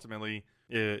mean, ultimately,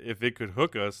 if it could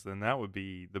hook us, then that would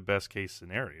be the best case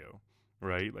scenario,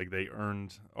 right? Like they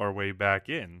earned our way back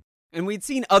in. And we'd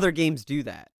seen other games do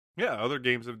that. Yeah, other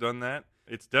games have done that.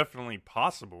 It's definitely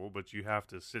possible, but you have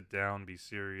to sit down, be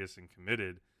serious, and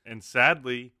committed. And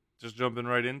sadly, just jumping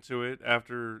right into it,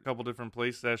 after a couple different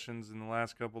play sessions in the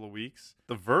last couple of weeks,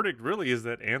 the verdict really is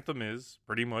that Anthem is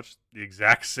pretty much the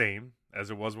exact same as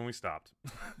it was when we stopped.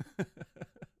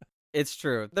 It's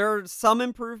true. There are some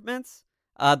improvements.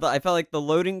 I felt like the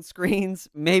loading screens,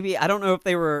 maybe, I don't know if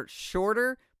they were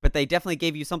shorter, but they definitely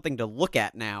gave you something to look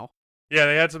at now. Yeah,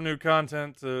 they had some new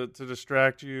content to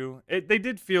distract you. They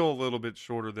did feel a little bit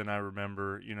shorter than I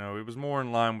remember. You know, it was more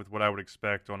in line with what I would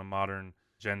expect on a modern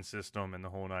gen system and the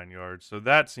whole 9 yards. So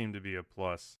that seemed to be a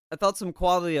plus. I thought some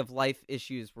quality of life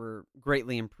issues were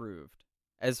greatly improved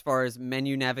as far as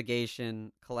menu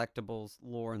navigation, collectibles,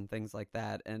 lore, and things like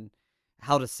that, and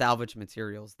how to salvage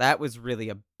materials. That was really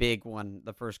a big one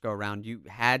the first go around. You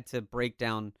had to break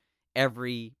down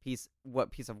every piece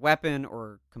of weapon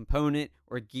or component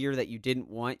or gear that you didn't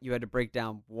want. You had to break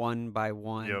down one by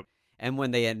one. Yep. And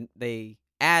when they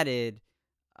added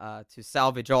to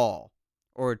salvage all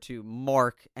or to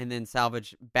mark and then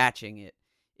salvage batching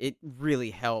it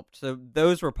really helped. So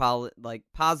those were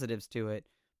positives to it,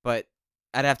 but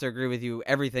I'd have to agree with you,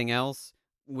 everything else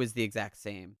was the exact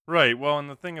same. Right. Well, and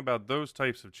the thing about those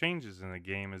types of changes in the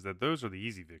game is that those are the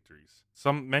easy victories.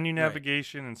 Some menu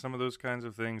navigation and some of those kinds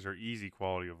of things are easy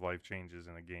quality of life changes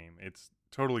in a game. It's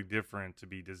totally different to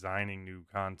be designing new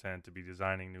content, to be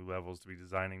designing new levels, to be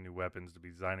designing new weapons, to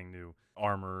be designing new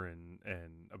armor and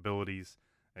abilities.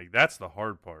 Like that's the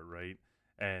hard part, right?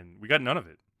 And we got none of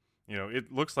it. You know,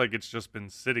 it looks like it's just been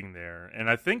sitting there. And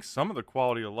I think some of the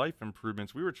quality of life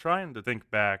improvements, we were trying to think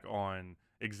back on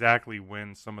exactly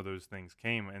when some of those things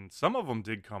came, and some of them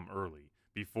did come early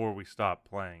before we stopped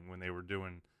playing when they were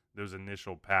doing those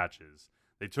initial patches.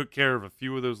 They took care of a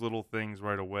few of those little things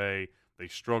right away. They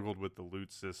struggled with the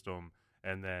loot system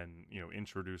and then, you know,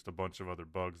 introduced a bunch of other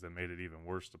bugs that made it even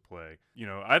worse to play. You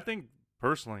know, I think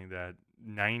personally that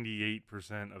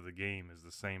 98% of the game is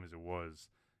the same as it was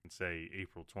in, say,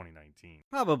 April 2019.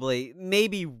 Probably.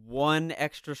 Maybe one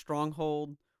extra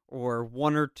stronghold or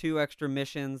one or two extra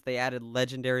missions. They added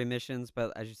legendary missions,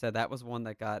 but as you said, that was one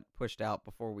that got pushed out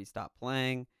before we stopped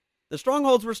playing. The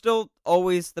strongholds were still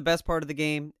always the best part of the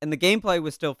game, and the gameplay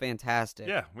was still fantastic.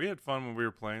 Yeah, we had fun when we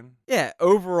were playing. Yeah,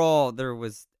 overall, there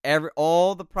was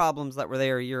all the problems that were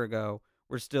there a year ago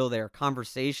were still there.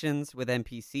 Conversations with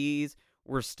NPCs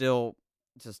were still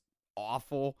just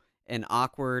awful and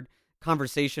awkward.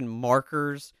 Conversation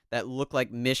markers that look like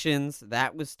missions,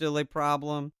 that was still a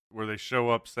problem. Where they show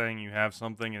up saying you have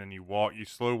something, and then you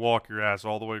slow walk your ass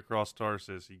all the way across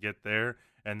Tarsus. You get there,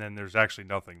 and then there's actually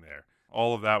nothing there.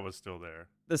 All of that was still there.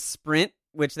 The sprint,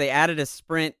 which they added a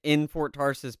sprint in Fort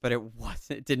Tarsus, but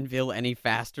it didn't feel any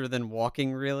faster than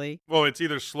walking, really. Well, it's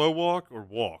either slow walk or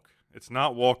walk. It's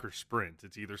not walk or sprint.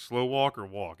 It's either slow walk or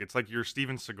walk. It's like you're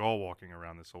Steven Seagal walking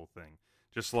around this whole thing.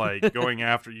 Just like going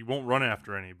after, you won't run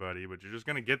after anybody, but you're just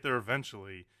going to get there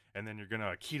eventually, and then you're going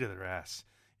to key to their ass,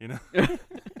 you know?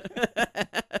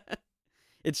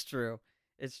 It's true.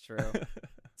 It's true.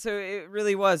 So it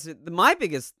really was. My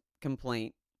biggest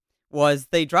complaint was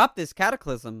they dropped this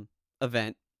Cataclysm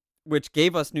event, which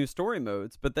gave us new story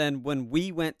modes, but then when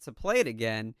we went to play it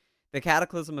again, the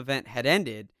Cataclysm event had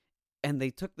ended, and they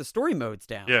took the story modes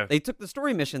down. Yeah. They took the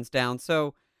story missions down,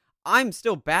 so I'm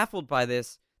still baffled by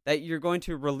this, that you're going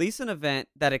to release an event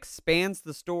that expands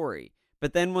the story,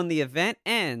 but then when the event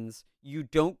ends, you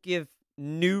don't give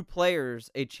new players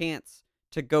a chance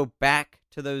to go back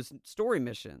to those story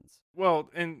missions. Well,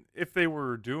 and if they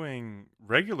were doing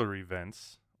regular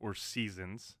events or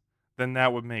seasons, then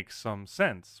that would make some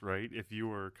sense, right? If you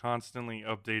were constantly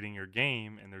updating your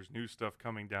game and there's new stuff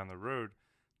coming down the road,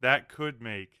 that could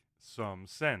make some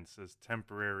sense as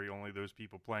temporary. Only those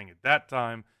people playing at that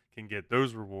time can get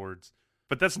those rewards.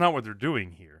 But that's not what they're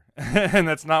doing here. And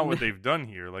that's not what they've done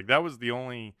here. Like, that was the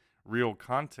only real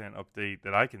content update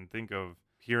that I can think of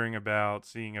hearing about,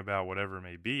 seeing about, whatever it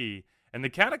may be. And the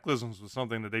Cataclysms was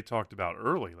something that they talked about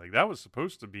early. Like, that was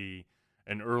supposed to be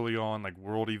an early on, like,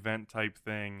 world event type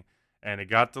thing, and it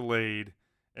got delayed.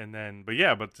 And then,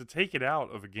 but to take it out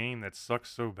of a game that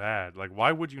sucks so bad, like,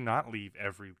 why would you not leave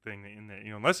everything in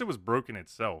there? Unless it was broken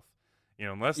itself.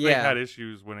 Unless they Yeah. had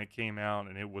issues when it came out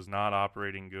and it was not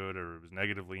operating good or it was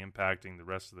negatively impacting the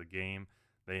rest of the game,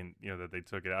 that they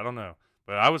took it. I don't know.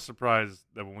 But I was surprised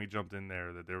that when we jumped in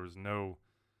there that there was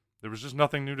just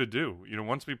nothing new to do.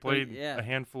 Once we played a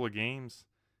handful of games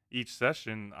each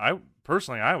session, I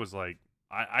was like,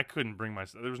 I couldn't bring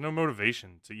myself. There was no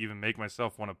motivation to even make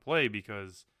myself want to play,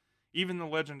 because even the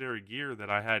legendary gear that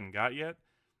I hadn't got yet,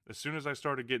 as soon as I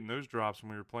started getting those drops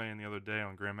when we were playing the other day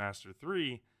on Grandmaster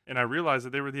 3, and I realized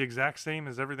that they were the exact same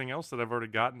as everything else that I've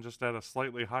already gotten, just at a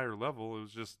slightly higher level, it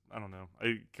was just, I don't know.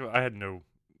 I had no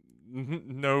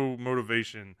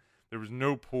motivation. There was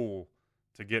no pull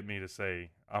to get me to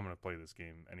say, I'm going to play this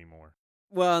game anymore.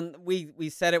 Well, we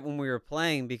said it when we were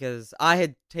playing, because I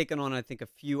had taken on, I think, a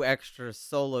few extra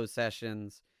solo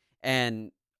sessions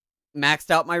and maxed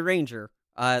out my ranger.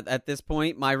 At this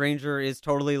point, my ranger is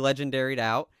totally legendaried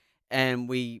out, and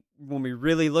when we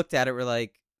really looked at it, we're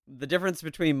like, the difference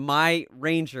between my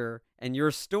ranger and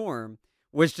your storm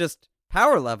was just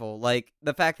power level. Like,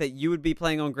 the fact that you would be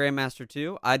playing on Grandmaster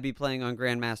 2, I'd be playing on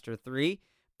Grandmaster 3,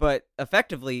 but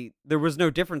effectively, there was no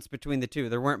difference between the two.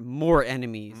 There weren't more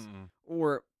enemies,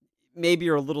 or maybe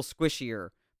you're a little squishier,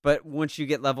 but once you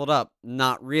get leveled up,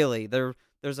 not really.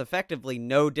 There's effectively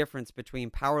no difference between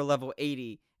power level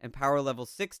 80 and power level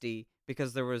 60,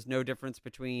 because there was no difference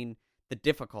between the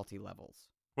difficulty levels.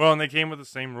 Well, and they came with the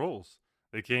same rules.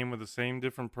 They came with the same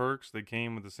different perks. They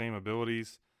came with the same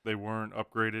abilities. They weren't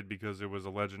upgraded because it was a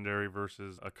legendary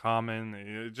versus a common.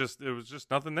 It was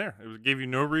just nothing there. It gave you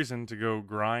no reason to go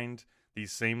grind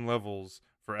these same levels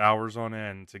for hours on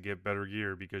end to get better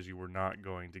gear, because you were not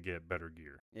going to get better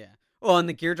gear. Yeah. Well, and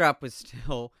the gear drop was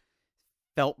still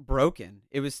felt broken.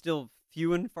 It was still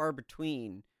few and far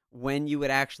between when you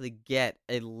would actually get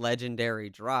a legendary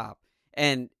drop.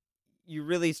 And you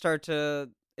really start to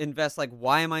invest, like,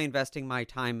 why am I investing my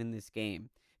time in this game?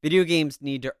 Video games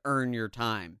need to earn your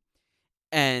time.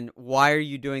 And why are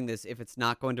you doing this if it's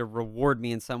not going to reward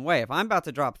me in some way? If I'm about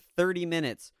to drop 30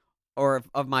 minutes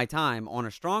of my time on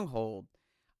a stronghold,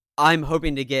 I'm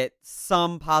hoping to get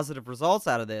some positive results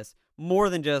out of this, more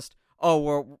than just,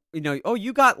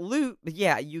 you got loot, but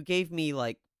yeah, you gave me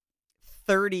like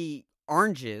 30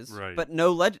 oranges, right, but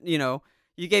no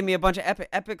you gave me a bunch of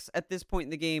epics at this point in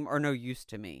the game are no use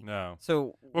to me. No.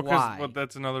 So why? Well,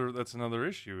 that's another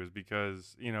issue, is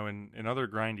because, in other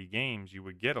grindy games, you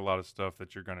would get a lot of stuff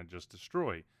that you're going to just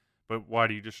destroy. But why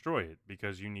do you destroy it?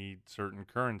 Because you need certain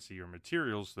currency or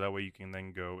materials, so that way you can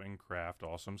then go and craft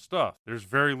awesome stuff. There's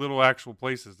very little actual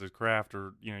places to craft,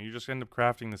 or, you just end up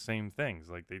crafting the same things.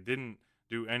 Like, they didn't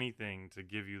do anything to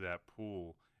give you that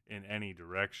pool in any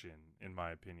direction, in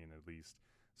my opinion, at least.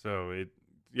 So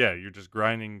you're just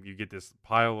grinding. You get this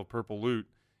pile of purple loot.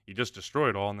 You just destroy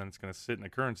it all, and then it's going to sit in a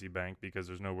currency bank, because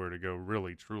there's nowhere to go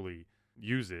really, truly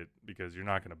use it, because you're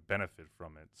not going to benefit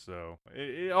from it. So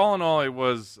all in all, it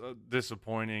was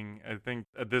disappointing. I think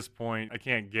at this point I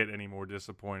can't get any more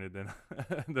disappointed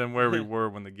than where we were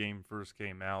when the game first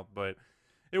came out. But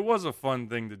it was a fun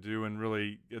thing to do, and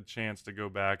really a chance to go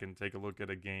back and take a look at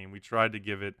a game. We tried to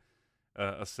give it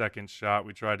a second shot.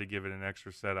 We tried to give it an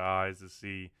extra set of eyes to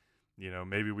see,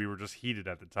 maybe we were just heated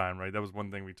at the time, right? That was one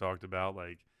thing we talked about,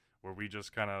 like, were we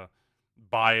just kind of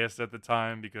biased at the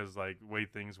time because, like, the way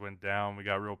things went down, we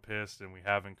got real pissed, and we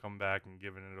haven't come back and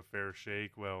given it a fair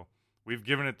shake. Well, we've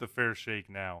given it the fair shake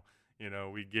now.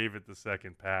 We gave it the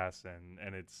second pass,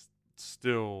 and it's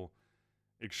still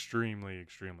extremely,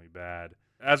 extremely bad.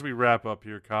 As we wrap up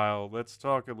here, Kyle, let's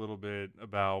talk a little bit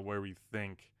about where we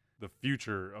think the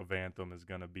future of Anthem is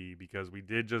going to be, because we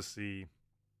did just see,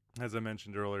 as I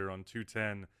mentioned earlier, on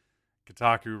 210,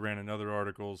 Kotaku ran another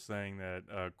article saying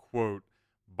that, quote,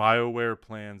 BioWare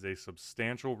plans a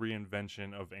substantial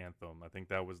reinvention of Anthem. I think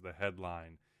that was the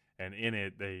headline. And in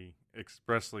it, they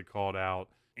expressly called out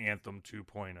Anthem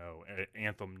 2.0,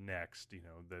 Anthem Next,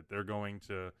 that they're going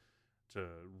to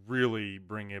really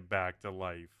bring it back to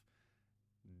life.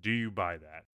 Do you buy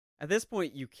that? At this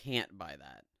point, you can't buy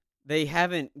that. They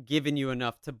haven't given you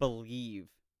enough to believe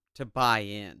to buy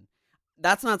in.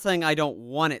 That's not saying I don't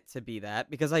want it to be that,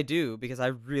 because I do, because I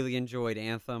really enjoyed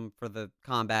Anthem for the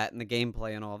combat and the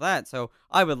gameplay and all that. So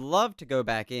I would love to go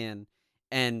back in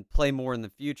and play more in the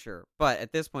future. But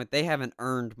at this point, they haven't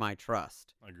earned my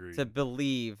trust. Agreed. To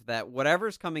believe that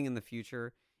whatever's coming in the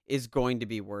future is going to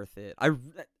be worth it.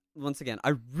 once again,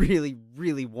 I really,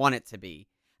 really want it to be,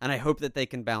 and I hope that they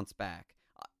can bounce back.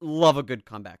 Love a good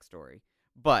comeback story.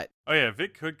 But Oh yeah, if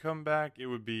it could come back, it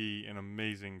would be an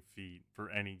amazing feat for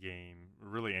any game,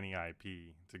 really any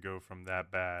IP, to go from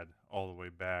that bad all the way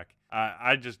back.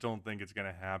 I just don't think it's going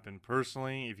to happen.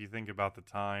 Personally, if you think about the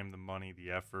time, the money,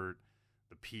 the effort,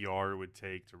 the PR it would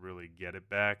take to really get it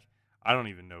back, I don't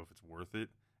even know if it's worth it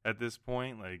at this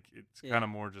point. Like, it's kind yeah, of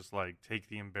more just like take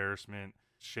the embarrassment,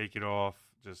 shake it off,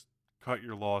 just cut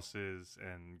your losses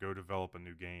and go develop a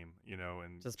new game,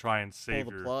 and just try and pull save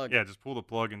the your plug. yeah, just pull the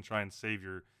plug and try and save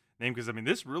your name, because I mean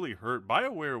this really hurt.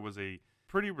 BioWare was a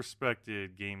pretty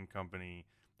respected game company.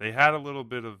 They had a little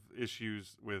bit of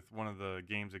issues with one of the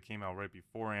games that came out right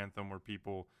before Anthem, where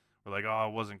people were like, "Oh,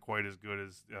 it wasn't quite as good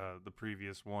as the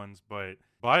previous ones." But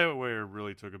BioWare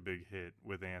really took a big hit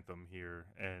with Anthem here,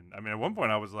 and I mean, at one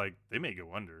point I was like, they may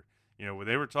go under. When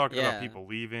they were talking about Yeah, people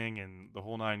leaving and the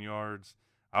whole 9 yards,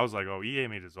 I was like, oh, EA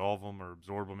may dissolve them or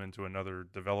absorb them into another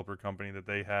developer company that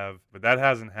they have. But that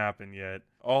hasn't happened yet.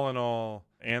 All in all,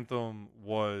 Anthem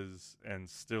was and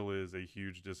still is a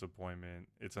huge disappointment.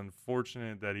 It's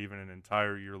unfortunate that even an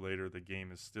entire year later, the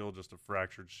game is still just a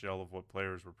fractured shell of what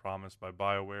players were promised by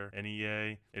BioWare and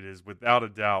EA. It is without a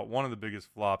doubt one of the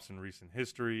biggest flops in recent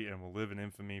history and will live in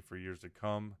infamy for years to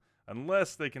come,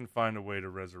 unless they can find a way to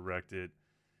resurrect it.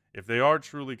 If they are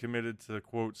truly committed to,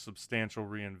 quote, substantial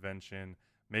reinvention,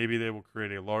 maybe they will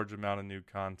create a large amount of new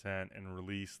content and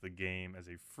release the game as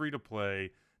a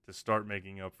free-to-play to start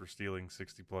making up for stealing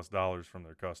 $60+ from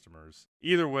their customers.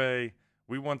 Either way,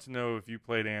 we want to know if you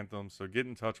played Anthem, so get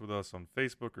in touch with us on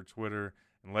Facebook or Twitter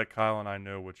and let Kyle and I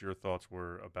know what your thoughts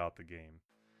were about the game.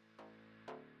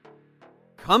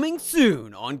 coming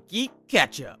soon on Geek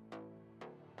Ketchup.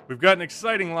 We've got an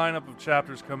exciting lineup of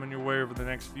chapters coming your way over the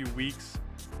next few weeks.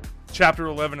 Chapter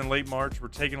 11 in late March, we're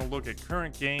taking a look at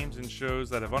current games and shows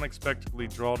that have unexpectedly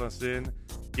drawn us in.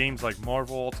 Games like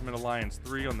Marvel Ultimate Alliance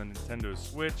 3 on the Nintendo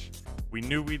Switch. We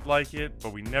knew we'd like it,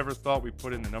 but we never thought we'd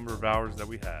put in the number of hours that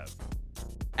we have.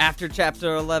 After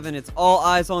Chapter 11, it's all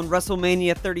eyes on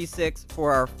WrestleMania 36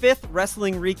 for our 5th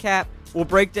wrestling recap. We'll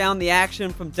break down the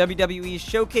action from WWE's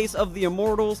Showcase of the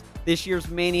Immortals. This year's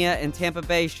Mania in Tampa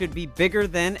Bay should be bigger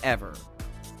than ever.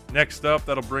 Next up,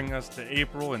 that'll bring us to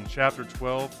April in Chapter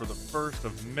 12 for the first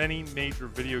of many major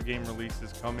video game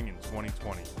releases coming in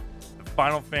 2020. The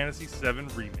Final Fantasy VII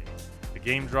Remake. The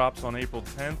game drops on April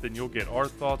 10th, and you'll get our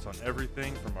thoughts on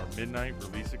everything from our midnight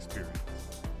release experience.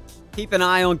 Keep an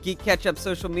eye on Geek Ketchup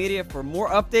social media for more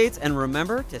updates, and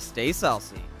remember to stay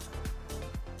saucy.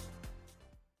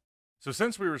 So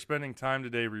since we were spending time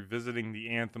today revisiting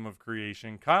the Anthem of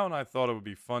Creation, Kyle and I thought it would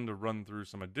be fun to run through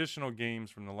some additional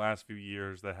games from the last few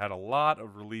years that had a lot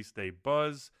of release day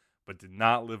buzz, but did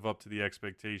not live up to the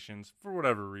expectations for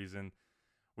whatever reason.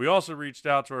 We also reached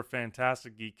out to our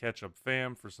fantastic Geek Ketchup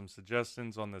fam for some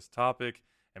suggestions on this topic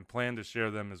and plan to share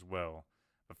them as well.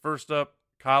 But first up,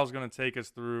 Kyle's going to take us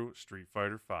through Street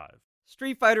Fighter V.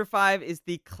 Street Fighter V is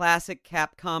the classic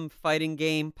Capcom fighting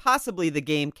game, possibly the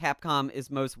game Capcom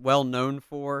is most well known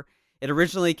for. It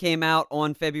originally came out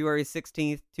on February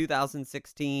 16th,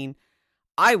 2016.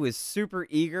 I was super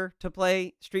eager to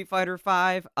play Street Fighter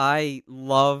V. I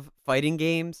love fighting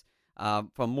games,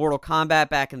 from Mortal Kombat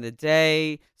back in the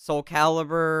day, Soul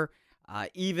Calibur,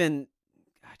 even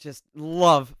I just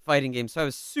love fighting games. So I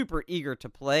was super eager to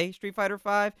play Street Fighter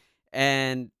V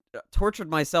and tortured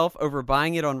myself over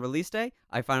buying it on release day.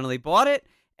 I finally bought it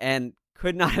and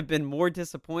could not have been more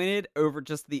disappointed over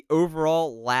just the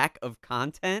overall lack of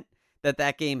content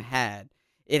that game had.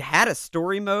 It had a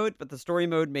story mode, but the story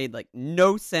mode made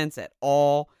no sense at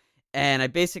all, and I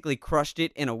basically crushed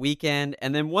it in a weekend.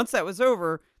 And then once that was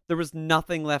over, there was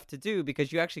nothing left to do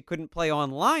because you actually couldn't play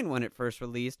online when it first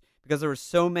released because there were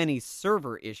so many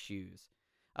server issues.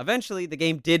 Eventually, the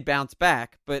game did bounce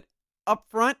back, but up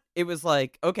front, it was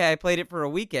like, okay, I played it for a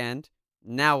weekend.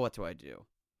 Now what do I do?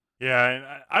 Yeah, and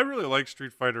I really like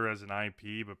Street Fighter as an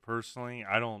IP, but personally,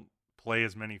 I don't play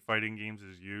as many fighting games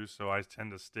as you, so I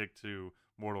tend to stick to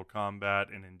Mortal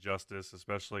Kombat and Injustice,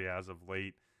 especially as of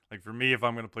late. Like for me, if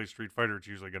I'm going to play Street Fighter, it's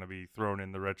usually going to be thrown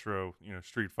in the retro,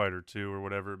 Street Fighter 2 or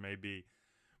whatever it may be.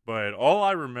 But all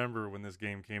I remember when this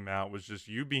game came out was just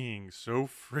you being so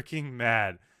freaking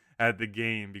mad at the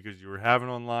game because you were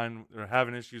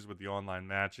having issues with the online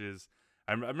matches.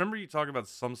 I remember you talking about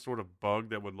some sort of bug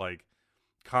that would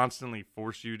constantly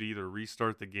force you to either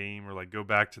restart the game or go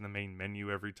back to the main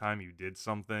menu every time you did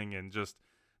something, and just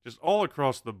all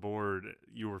across the board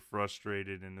you were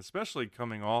frustrated, and especially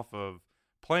coming off of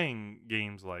playing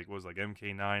games like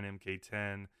MK9,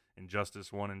 MK10,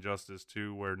 Injustice 1, Injustice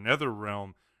 2, where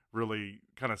NetherRealm really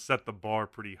kind of set the bar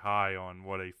pretty high on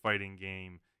what a fighting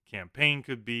game campaign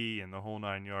could be and the whole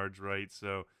 9 yards, right?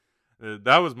 So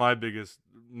that was my biggest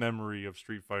memory of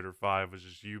Street Fighter V, was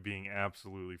just you being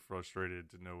absolutely frustrated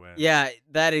to no end. Yeah,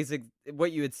 that is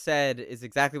what you had said is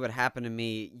exactly what happened to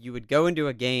me. You would go into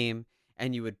a game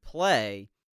and you would play,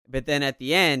 but then at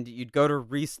the end you'd go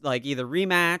to like either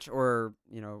rematch or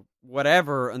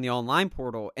whatever on the online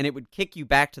portal, and it would kick you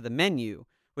back to the menu,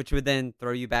 which would then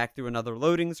throw you back through another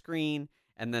loading screen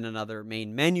and then another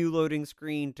main menu loading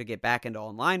screen to get back into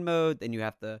online mode. Then you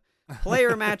have to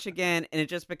player match again, and it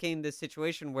just became this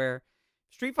situation where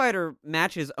Street Fighter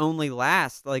matches only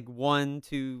last like 1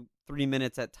 to 3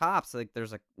 minutes at tops. Like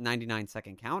there's a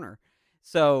 99-second counter.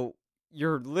 So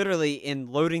you're literally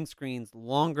in loading screens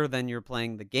longer than you're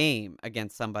playing the game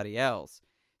against somebody else.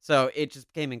 So it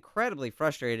just became incredibly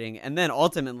frustrating, and then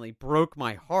ultimately broke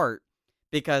my heart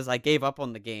because I gave up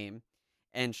on the game.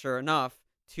 And sure enough,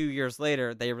 2 years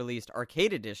later, they released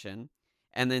Arcade Edition.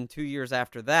 And then 2 years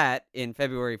after that, in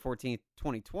February 14th,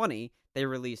 2020, they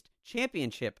released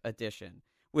Championship Edition,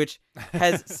 which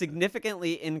has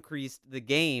significantly increased the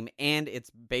game and its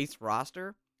base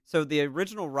roster. So the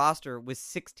original roster was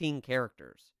 16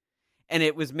 characters, and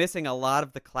it was missing a lot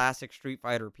of the classic Street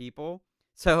Fighter people.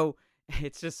 So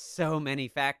it's just so many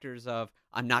factors of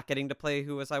I'm not getting to play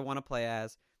who as I want to play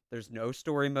as. There's no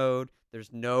story mode.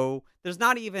 There's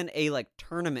not even a like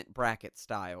tournament bracket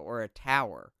style or a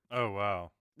tower. Oh,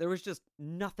 wow. There was just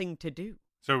nothing to do.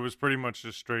 So it was pretty much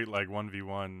just straight like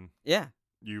 1v1. Yeah.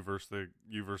 You versus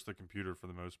the computer for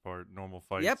the most part, normal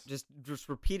fights. Yep, just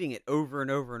repeating it over and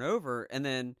over and over. And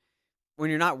then when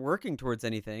you're not working towards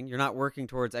anything, you're not working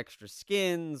towards extra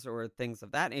skins or things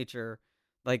of that nature,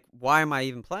 like, why am I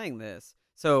even playing this?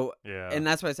 So, yeah. And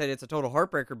that's why I said it's a total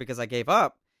heartbreaker, because I gave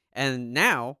up. And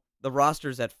now the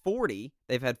roster's at 40.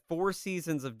 They've had 4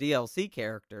 seasons of DLC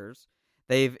characters.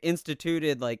 They've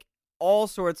instituted like all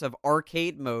sorts of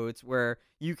arcade modes where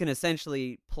you can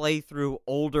essentially play through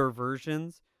older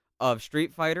versions of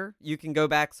Street Fighter. You can go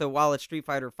back, so while it's Street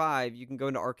Fighter V, you can go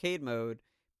into arcade mode,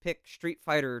 pick Street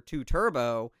Fighter 2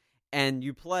 Turbo, and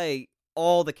you play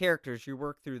all the characters. You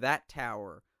work through that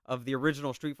tower of the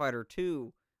original Street Fighter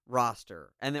 2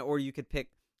 roster. And then, or you could pick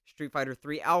Street Fighter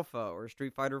 3 Alpha or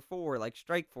Street Fighter 4, like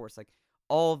Strike Force, like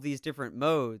all of these different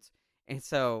modes. And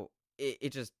so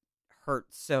it just hurt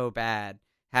so bad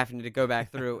having to go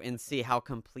back through and see how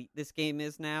complete this game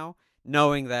is now,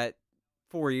 knowing that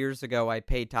 4 years ago I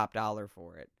paid top dollar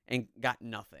for it and got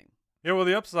nothing. Yeah, well,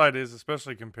 the upside is,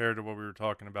 especially compared to what we were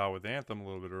talking about with Anthem a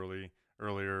little bit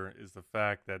earlier, is the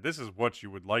fact that this is what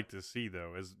you would like to see,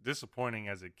 though. As disappointing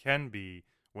as it can be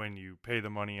when you pay the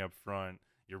money up front,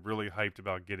 you're really hyped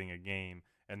about getting a game,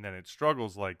 and then it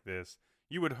struggles like this,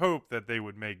 you would hope that they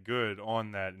would make good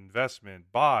on that investment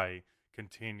by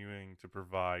continuing to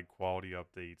provide quality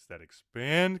updates that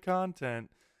expand content,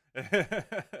 and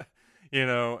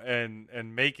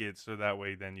make it so that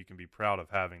way then you can be proud of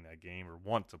having that game or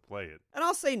want to play it. And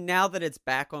I'll say, now that it's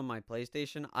back on my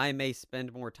PlayStation, I may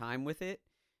spend more time with it.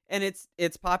 And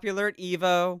it's popular at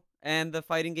EVO and the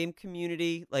fighting game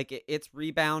community. Like, it's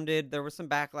rebounded. There was some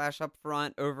backlash up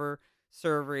front over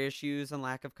server issues and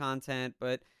lack of content,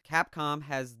 but Capcom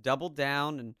has doubled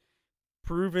down and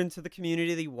proven to the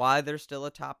community why they're still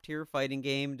a top tier fighting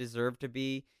game, deserve to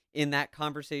be in that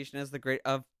conversation as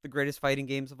the greatest fighting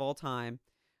games of all time.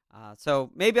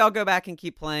 So maybe I'll go back and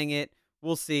keep playing it.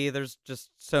 We'll see. There's just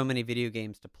so many video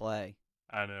games to play.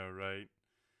 I know, right?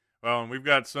 Well, and we've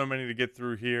got so many to get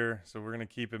through here, so we're going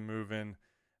to keep it moving.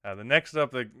 The next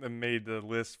up that made the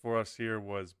list for us here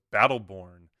was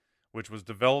Battleborn, which was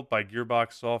developed by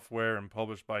Gearbox Software and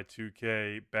published by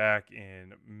 2K back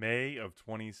in May of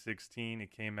 2016.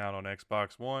 It came out on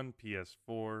Xbox One,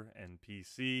 PS4, and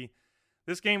PC.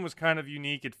 This game was kind of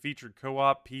unique. It featured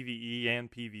co-op, PvE,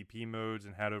 and PvP modes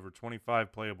and had over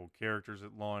 25 playable characters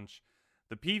at launch.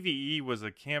 The PvE was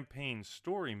a campaign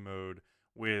story mode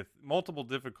with multiple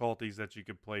difficulties that you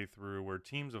could play through, where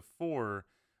teams of 4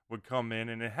 would come in,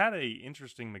 and it had a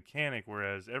interesting mechanic,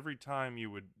 whereas every time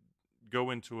you would go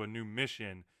into a new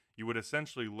mission, you would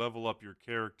essentially level up your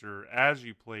character as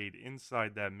you played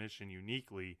inside that mission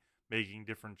uniquely, making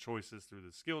different choices through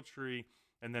the skill tree,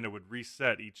 and then it would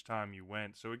reset each time you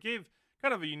went. So it gave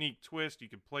kind of a unique twist. You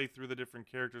could play through the different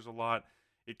characters a lot.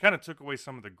 It kind of took away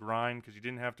some of the grind because you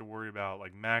didn't have to worry about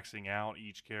like maxing out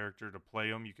each character to play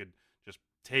them. You could just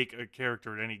take a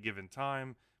character at any given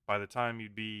time. By the time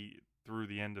you'd be through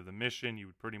the end of the mission, you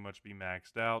would pretty much be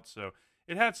maxed out. So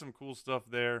it had some cool stuff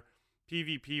there.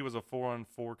 PvP was a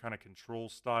 4-on-4 kind of control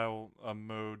style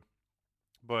mode.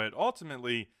 But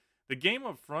ultimately, The game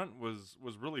up front was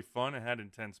really fun. It had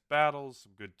intense battles,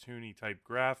 some good toony type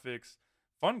graphics,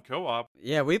 fun co-op.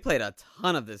 Yeah, we played a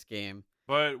ton of this game.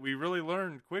 But we really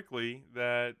learned quickly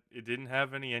that it didn't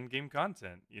have any end-game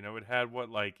content. It had what,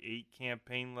 like 8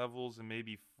 campaign levels and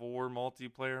maybe 4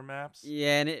 multiplayer maps.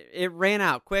 Yeah, and it ran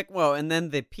out quick. Well, and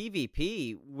then the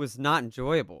PvP was not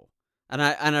enjoyable. And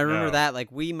I remember No. that, like,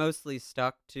 we mostly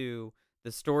stuck to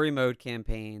the story mode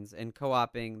campaigns and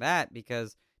co-oping that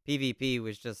because PvP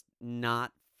was just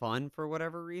not fun for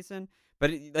whatever reason. But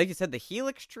like you said, the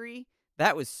Helix tree,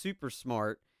 that was super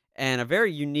smart and a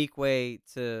very unique way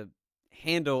to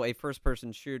handle a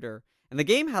first-person shooter. And the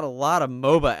game had a lot of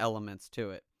MOBA elements to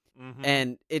it. Mm-hmm.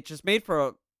 And it just made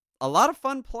for a lot of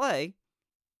fun play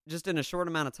just in a short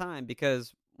amount of time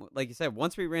because, like you said,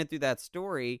 once we ran through that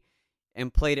story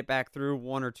and played it back through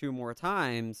 1 or 2 more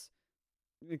times,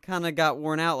 it kind of got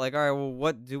worn out. Like, all right, well,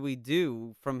 what do we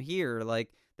do from here? Like,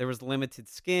 there was limited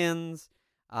skins.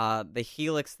 The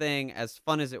Helix thing, as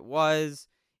fun as it was,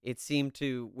 it seemed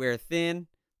to wear thin,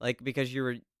 like, because you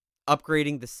were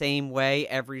upgrading the same way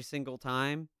every single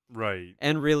time. Right.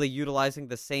 And really utilizing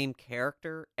the same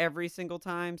character every single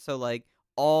time. So, like,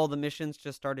 all the missions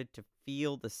just started to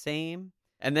feel the same.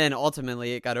 And then,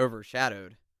 ultimately, it got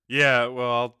overshadowed. Yeah,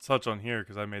 well, I'll touch on here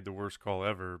because I made the worst call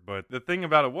ever. But the thing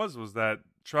about it was that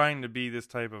trying to be this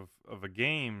type of a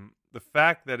game, the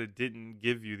fact that it didn't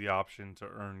give you the option to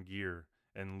earn gear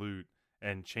and loot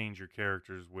and change your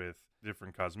characters with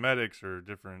different cosmetics or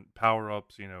different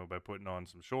power-ups, by putting on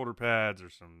some shoulder pads or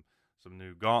some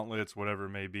new gauntlets, whatever it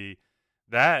may be,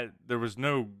 that there was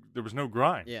no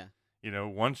grind. Yeah.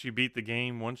 Once you beat the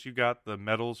game, once you got the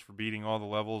medals for beating all the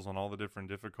levels on all the different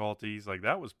difficulties, like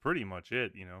that was pretty much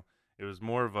it. It was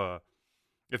more of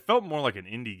it felt more like an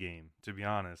indie game, to be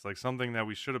honest, like something that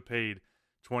we should have paid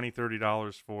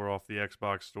 $20-$30 for off the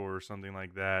Xbox store or something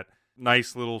like that.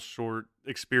 Nice little short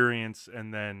experience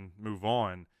and then move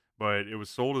on. But it was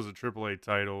sold as a AAA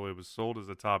title. It was sold as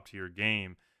a top tier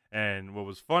game. And what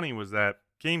was funny was that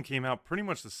game came out pretty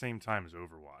much the same time as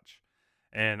Overwatch.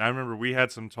 And I remember we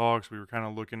had some talks. We were kind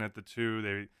of looking at the two.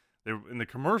 They in the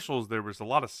commercials, there was a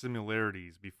lot of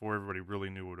similarities before everybody really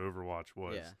knew what Overwatch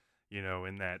was. Yeah.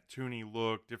 In that toony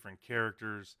look, different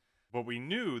characters. But we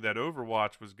knew that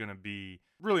Overwatch was going to be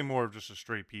really more of just a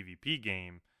straight PvP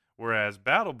game, whereas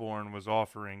Battleborn was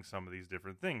offering some of these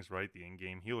different things, right? The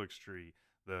in-game Helix tree,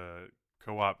 the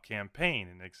co-op campaign,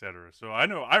 and etc. So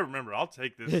I remember, I'll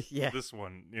take this this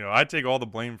one. I take all the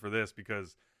blame for this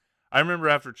because I remember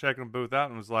after checking them both out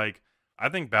and was like, I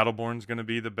think Battleborn's going to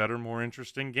be the better, more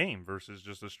interesting game versus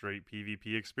just a straight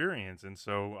PvP experience. And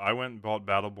so I went and bought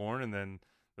Battleborn, and then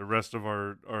the rest of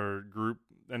our group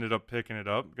ended up picking it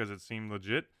up because it seemed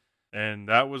legit. And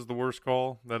that was the worst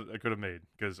call that I could have made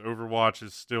because Overwatch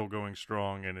is still going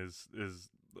strong and is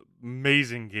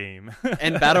amazing game.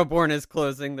 And Battleborn is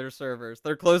closing their servers.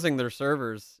 They're closing their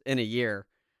servers in a year.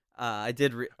 I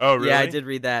did Oh, really? Yeah, I did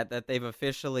read that they've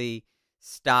officially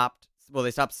stopped. Well,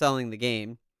 they stopped selling the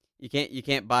game. You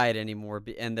can't buy it anymore,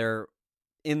 and they're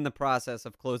in the process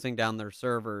of closing down their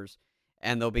servers,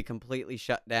 and they'll be completely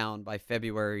shut down by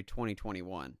February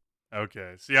 2021.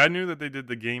 Okay. See, I knew that they did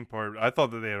the game part. I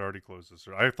thought that they had already closed the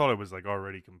server. I thought it was like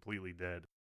already completely dead.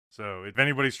 So if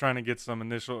anybody's trying to get some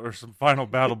initial or some final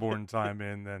Battleborn time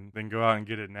in, then go out and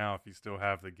get it now if you still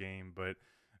have the game. But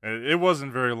it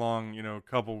wasn't very long, a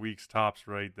couple weeks tops,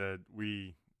 right, that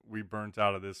we burnt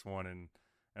out of this one, and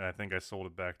I think I sold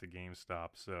it back to GameStop.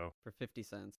 So For 50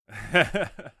 cents.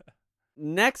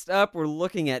 Next up, we're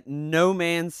looking at No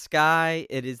Man's Sky.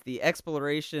 It is the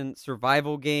exploration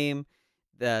survival game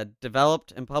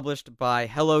developed and published by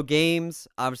Hello Games.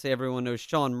 Obviously, everyone knows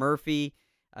Sean Murphy.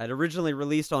 It originally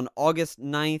released on August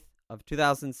 9th of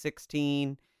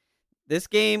 2016. This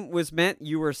game was meant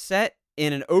you were set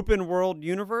in an open world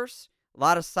universe. A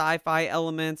lot of sci-fi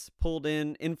elements pulled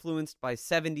in, influenced by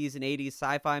 70s and 80s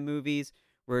sci-fi movies,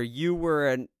 where you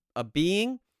were a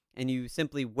being and you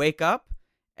simply wake up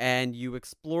and you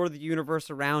explore the universe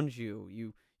around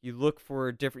you. You look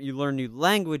for you learn new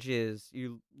languages,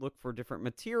 you look for different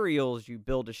materials, you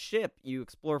build a ship, you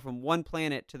explore from one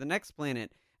planet to the next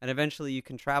planet, and eventually you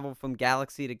can travel from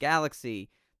galaxy to galaxy.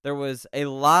 There was a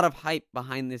lot of hype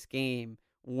behind this game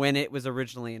when it was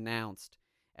originally announced.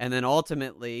 And then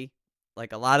ultimately,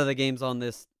 like a lot of the games on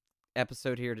this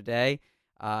episode here today,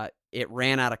 it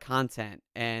ran out of content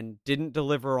and didn't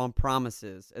deliver on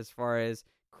promises as far as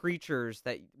creatures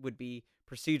that would be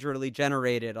procedurally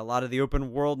generated. A lot of the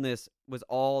open worldness was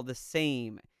all the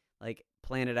same, like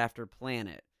planet after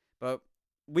planet. But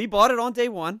we bought it on day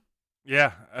one.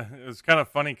 Yeah, it was kind of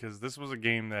funny because this was a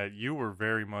game that you were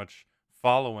very much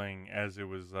following as it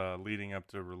was leading up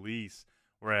to release,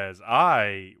 whereas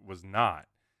I was not.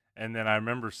 And then I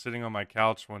remember sitting on my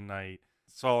couch one night,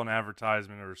 saw an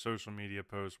advertisement or a social media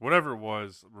post, whatever it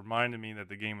was, reminded me that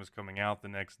the game was coming out the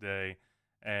next day.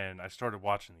 And I started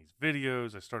watching these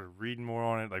videos. I started reading more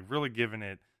on it, like really giving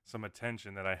it some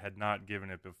attention that I had not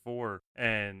given it before.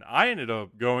 And I ended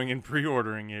up going and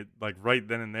pre-ordering it like right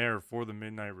then and there for the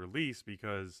midnight release,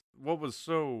 because what was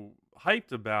so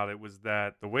hyped about it was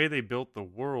that the way they built the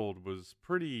world was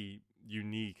pretty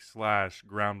unique slash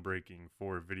groundbreaking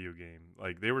for a video game.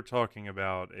 Like they were talking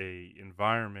about a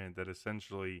environment that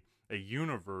essentially a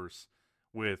universe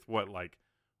with what, like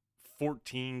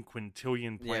 14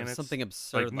 quintillion planets. Yeah, something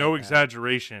absurd. Like no that.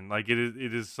 exaggeration. Like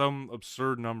it is some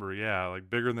absurd number. Yeah, like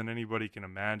bigger than anybody can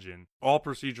imagine. All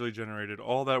procedurally generated.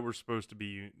 All that were supposed to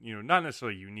be, not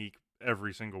necessarily unique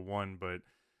every single one,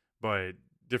 but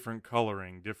different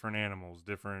coloring, different animals,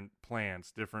 different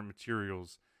plants, different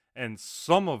materials, and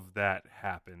some of that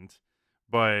happened.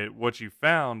 But what you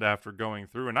found after going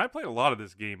through, and I played a lot of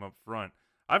this game up front.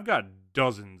 I've got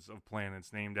dozens of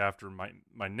planets named after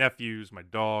my nephews, my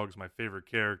dogs, my favorite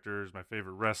characters, my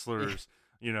favorite wrestlers,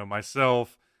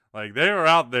 myself. Like they are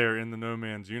out there in the No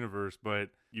Man's universe, but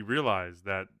you realize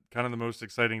that kind of the most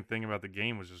exciting thing about the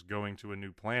game was just going to a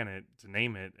new planet to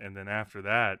name it, and then after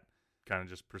that, kind of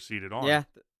just proceeded on. Yeah,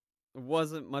 there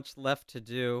wasn't much left to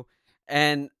do.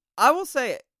 And I will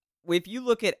say, if you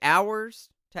look at hours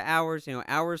to hours,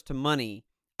 hours to money,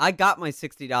 I got my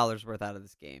 $60 worth out of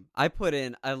this game. I put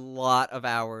in a lot of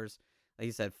hours, like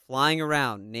you said, flying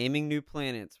around, naming new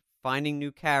planets, finding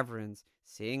new caverns,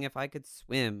 seeing if I could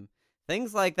swim,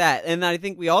 things like that. And I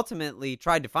think we ultimately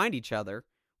tried to find each other.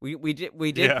 We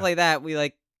did play that. We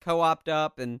like co-opted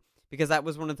up, and because that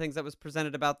was one of the things that was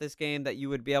presented about this game, that you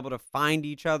would be able to find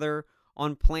each other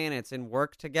on planets and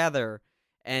work together,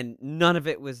 and none of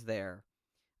it was there.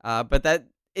 But that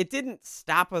it didn't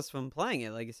stop us from playing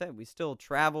it. Like you said, we still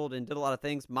traveled and did a lot of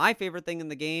things. My favorite thing in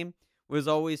the game was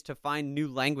always to find new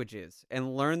languages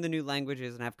and learn the new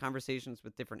languages and have conversations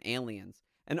with different aliens.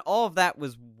 And all of that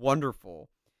was wonderful.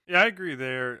 Yeah, I agree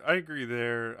there.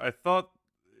 I thought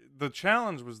the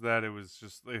challenge was that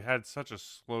it had such a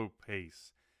slow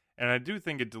pace. And I do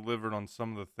think it delivered on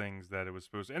some of the things that it was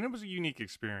supposed to. And it was a unique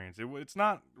experience. It's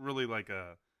not really like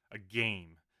a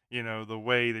game. The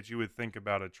way that you would think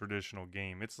about a traditional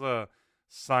game. It's a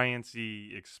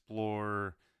science-y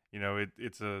explorer.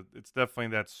 It's definitely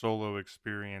that solo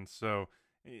experience. So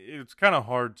it's kind of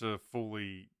hard to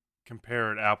fully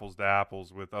compare it apples to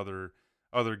apples with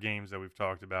other games that we've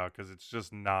talked about, because it's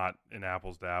just not an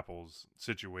apples to apples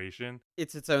situation.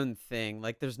 It's its own thing.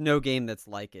 Like there's no game that's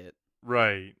like it.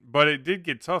 Right. But it did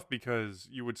get tough because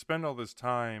you would spend all this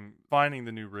time finding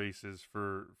the new races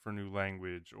for new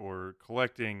language, or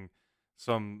collecting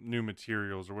some new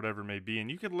materials or whatever it may be.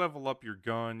 And you could level up your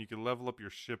gun, you could level up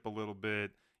your ship a little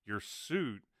bit, your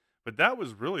suit, but that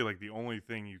was really like the only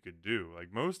thing you could do.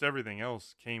 Like most everything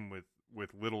else came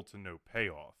with little to no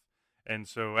payoff. And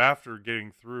so after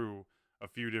getting through a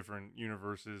few different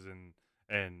universes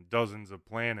and dozens of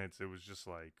planets, it was just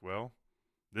like, well,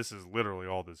 this is literally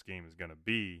all this game is going to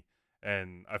be.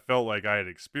 And I felt like I had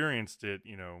experienced it,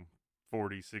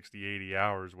 40, 60, 80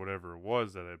 hours, whatever it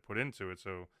was that I put into it.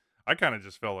 So I kind of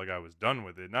just felt like I was done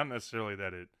with it. Not necessarily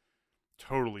that it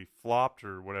totally flopped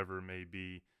or whatever it may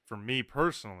be. For me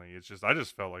personally, I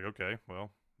just felt like, okay,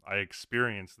 well, I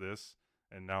experienced this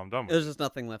and now I'm done with it. There's just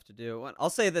nothing left to do. I'll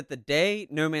say that the day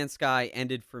No Man's Sky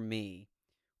ended for me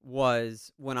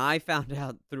was when I found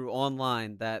out through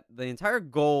online that the entire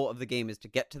goal of the game is to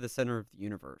get to the center of the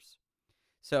universe.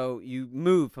 So you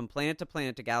move from planet to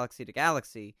planet to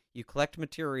galaxy. You collect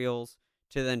materials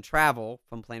to then travel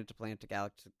from planet to planet to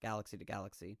galaxy to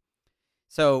galaxy.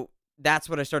 So that's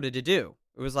what I started to do.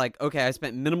 It was like, okay, I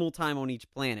spent minimal time on each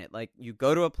planet. Like you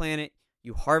go to a planet,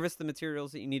 you harvest the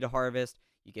materials that you need to harvest,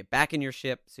 you get back in your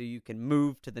ship so you can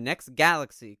move to the next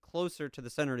galaxy closer to the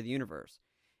center of the universe.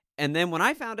 And then when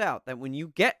I found out that when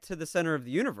you get to the center of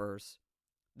the universe,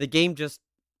 the game just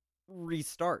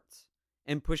restarts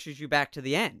and pushes you back to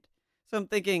the end. So I'm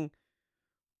thinking,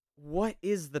 what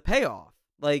is the payoff?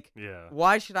 Like,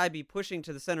 Why should I be pushing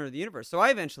to the center of the universe? So I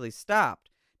eventually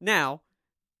stopped. Now,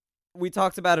 we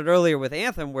talked about it earlier with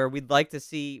Anthem, where we'd like to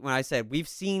see, when I said, we've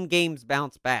seen games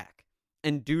bounce back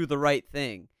and do the right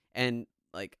thing and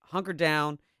like hunker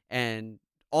down, and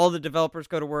all the developers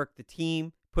go to work, the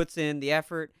team puts in the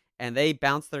effort, and they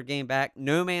bounce their game back.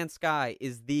 No Man's Sky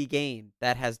is the game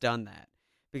that has done that,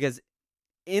 because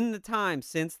in the time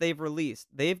since they've released,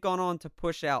 they've gone on to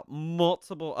push out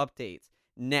multiple updates.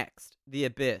 Next, The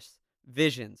Abyss,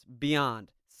 Visions,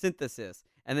 Beyond, Synthesis,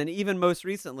 and then even most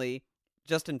recently,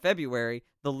 just in February,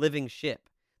 the Living Ship.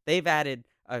 They've added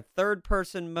a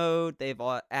third-person mode. They've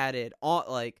added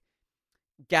like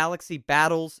galaxy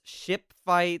battles, ship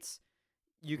fights.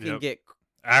 You can Yep. get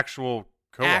Actual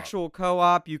co-op. actual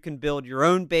co-op. You can build your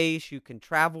own base. You can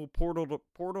travel portal to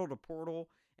portal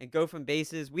and go from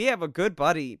bases. We have a good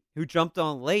buddy who jumped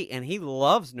on late, and he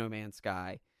loves No Man's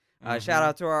Sky. Shout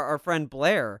out to our friend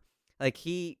Blair. Like,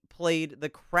 he played the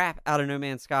crap out of No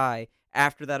Man's Sky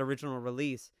after that original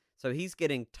release. So he's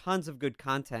getting tons of good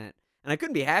content, and I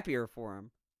couldn't be happier for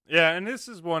him. Yeah, and this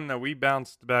is one that we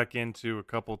bounced back into a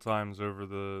couple times over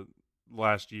the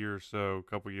last year or so, a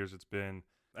couple years it's been,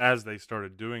 as they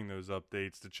started doing those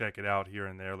updates to check it out here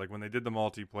and there. Like when they did the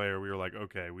multiplayer, we were like,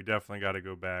 okay, we definitely got to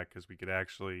go back because we could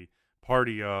actually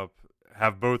party up,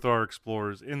 have both our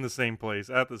explorers in the same place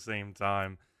at the same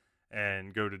time,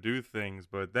 and go to do things.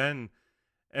 But then,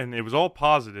 and it was all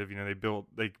positive, you know,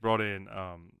 they brought in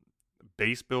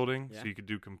base building, so you could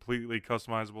do completely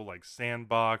customizable, like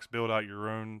sandbox, build out your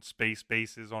own space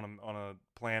bases on a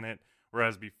planet,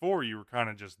 whereas before you were kind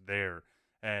of just there,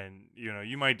 and you know,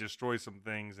 you might destroy some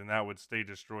things and that would stay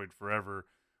destroyed forever,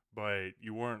 but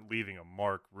you weren't leaving a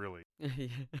mark really.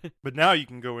 But now you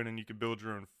can go in and you can build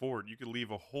your own fort. You could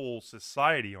leave a whole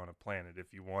society on a planet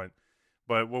if you want.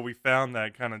 But what we found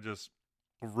that kind of just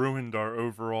ruined our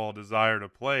overall desire to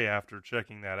play after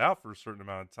checking that out for a certain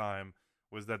amount of time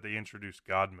was that they introduced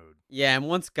God mode. Yeah, and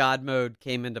once God mode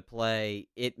came into play,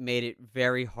 it made it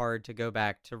very hard to go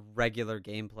back to regular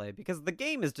gameplay because the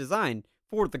game is designed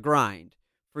for the grind,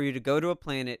 for you to go to a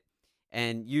planet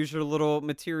and use your little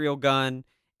material gun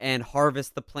and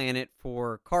harvest the planet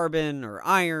for carbon or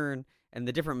iron and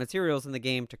the different materials in the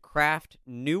game to craft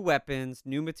new weapons,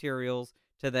 new materials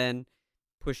to then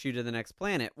push you to the next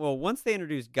planet. Well, once they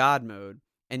introduced God mode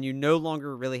and you no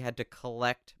longer really had to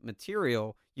collect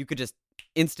material, you could just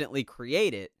instantly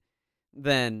create it,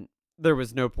 then there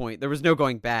was no point. There was no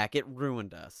going back. It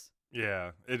ruined us.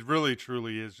 Yeah, it really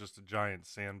truly is just a giant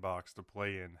sandbox to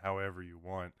play in however you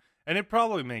want. And it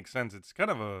probably makes sense. It's kind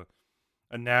of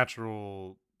a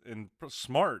natural and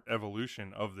smart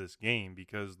evolution of this game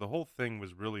because the whole thing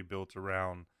was really built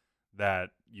around that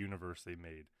universe they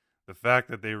made. The fact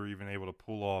that they were even able to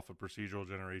pull off a procedural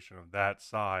generation of that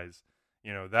size,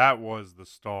 you know, that was the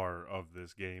star of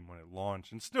this game when it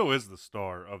launched and still is the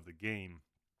star of the game.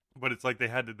 But it's like they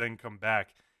had to then come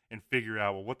back and figure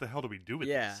out, well, what the hell do we do with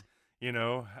this? You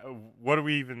know, what do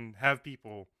we even have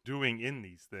people doing in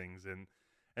these things? And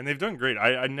they've done great.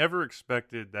 I never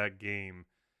expected that game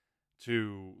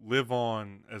to live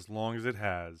on as long as it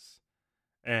has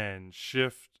and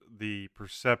shift the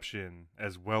perception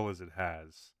as well as it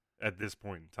has at this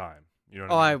point in time. You know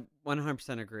what I mean? I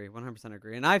 100% agree. 100%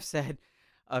 agree. And I've said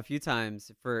a few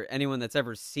times for anyone that's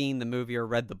ever seen the movie or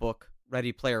read the book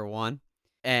Ready Player One,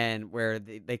 and where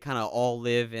they kind of all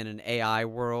live in an AI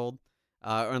world,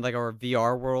 or a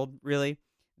VR world, really.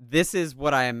 This is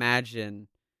what I imagine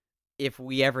if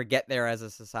we ever get there as a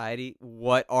society,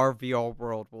 what our VR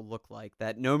world will look like.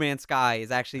 That No Man's Sky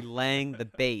is actually laying the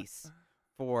base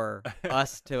for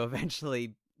us to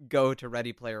eventually go to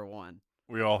Ready Player One.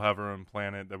 We all have our own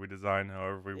planet that we design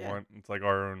however we want. It's like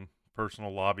our own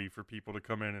personal lobby for people to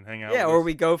come in and hang out with. Or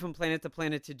we go from planet to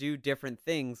planet to do different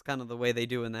things, kind of the way they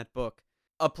do in that book.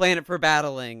 A planet for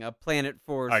battling, a planet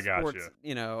for sports,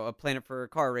 a planet for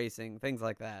car racing, things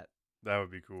like that. That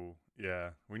would be cool.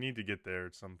 Yeah, we need to get there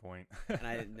at some point.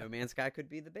 And No Man's Sky could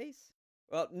be the base.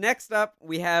 Well, next up,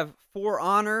 we have For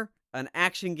Honor, an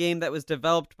action game that was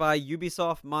developed by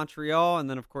Ubisoft Montreal and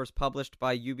then, of course, published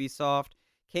by Ubisoft.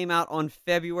 Came out on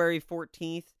February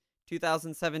 14th,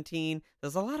 2017.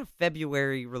 There's a lot of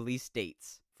February release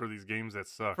dates. For these games that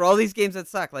suck. For all these games that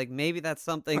suck. Like, maybe that's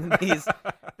something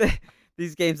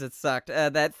these games that sucked,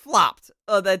 that flopped,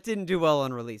 that didn't do well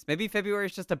on release. Maybe February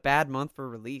is just a bad month for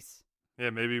release. Yeah,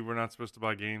 maybe we're not supposed to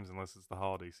buy games unless it's the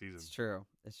holiday season.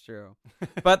 It's true.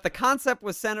 But the concept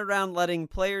was centered around letting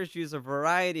players use a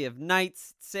variety of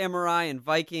knights, samurai, and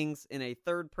Vikings in a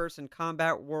third-person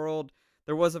combat world.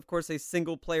 There was, of course, a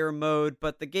single-player mode,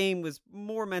 but the game was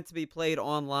more meant to be played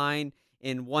online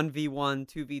in 1v1,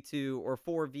 2v2, or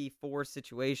 4v4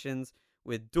 situations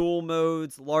with dual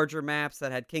modes, larger maps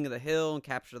that had King of the Hill and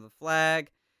Capture the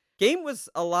Flag. Game was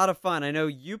a lot of fun. I know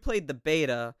you played the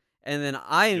beta, and then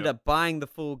I ended up buying the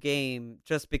full game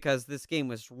just because this game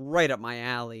was right up my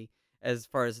alley as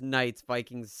far as knights,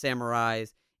 Vikings,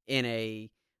 samurais in a...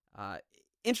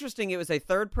 interesting, it was a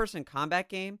third-person combat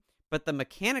game, but the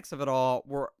mechanics of it all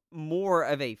were more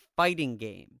of a fighting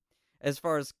game. As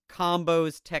far as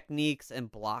combos, techniques,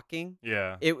 and blocking.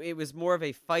 Yeah. It was more of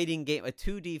a fighting game, a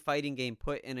 2D fighting game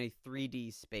put in a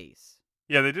 3D space.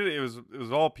 Yeah, they did it. It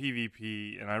was all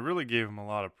PvP, and I really gave them a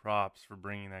lot of props for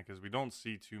bringing that because we don't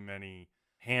see too many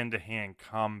hand-to-hand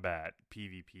combat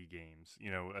PvP games,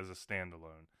 as a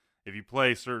standalone. If you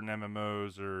play certain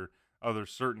MMOs or other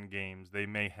certain games, they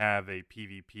may have a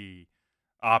PvP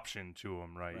option to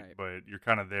them, right? Right. But you're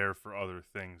kind of there for other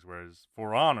things, whereas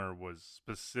For Honor was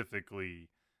specifically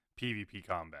PvP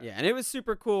combat. Yeah, and it was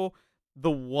super cool. The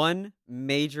one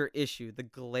major issue, the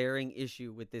glaring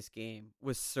issue with this game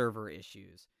was server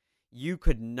issues. You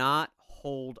could not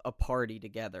hold a party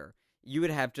together. You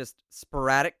would have just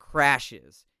sporadic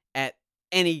crashes at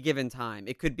any given time.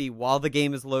 It could be while the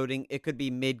game is loading, it could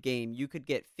be mid-game. You could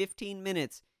get 15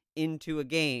 minutes into a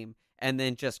game and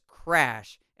then just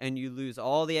crash and you lose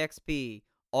all the XP,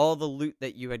 all the loot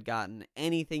that you had gotten,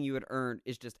 anything you had earned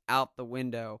is just out the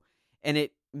window. And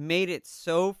it made it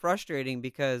so frustrating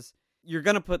because you're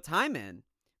going to put time in,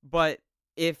 but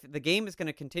if the game is going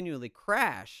to continually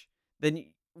crash, then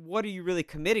what are you really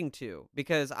committing to?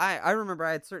 Because I remember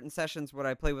I had certain sessions where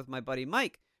I play with my buddy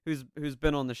Mike, who's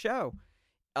been on the show.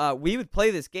 We would play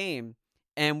this game,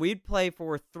 and we'd play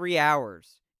for 3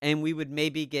 hours, and we would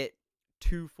maybe get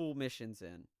 2 full missions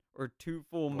in, or 2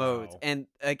 full modes. And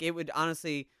like it would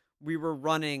honestly, we were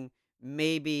running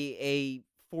maybe a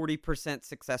 40%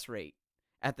 success rate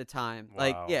at the time. Wow.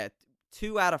 Like, yeah,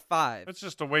 2 out of 5. It's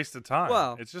just a waste of time.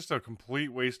 Well, it's just a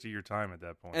complete waste of your time at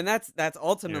that point. And that's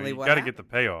ultimately what you got to happened. get the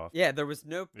payoff. Yeah, there was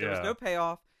no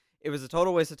payoff. It was a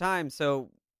total waste of time. So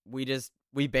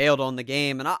we bailed on the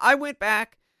game, and I went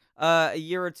back a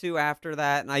year or 2 after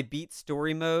that, and I beat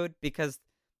story mode because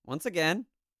once again,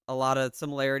 a lot of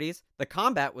similarities. The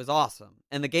combat was awesome,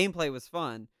 and the gameplay was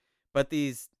fun, but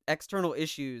these external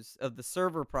issues of the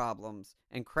server problems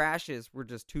and crashes were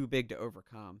just too big to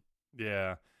overcome.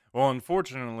 Yeah. Well,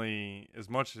 unfortunately, as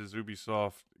much as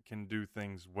Ubisoft can do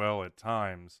things well at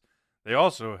times, they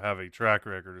also have a track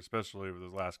record, especially over the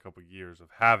last couple of years, of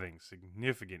having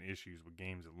significant issues with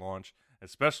games at launch,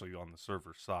 especially on the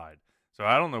server side. So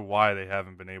I don't know why they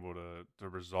haven't been able to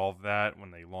resolve that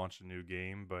when they launch a new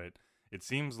game, but it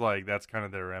seems like that's kind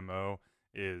of their MO,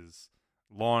 is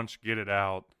launch, get it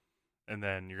out, and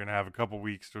then you're going to have a couple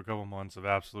weeks to a couple months of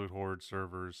absolute horde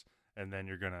servers, and then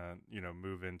you're going to,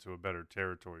 move into a better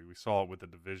territory. We saw it with the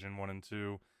Division 1 and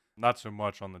 2. Not so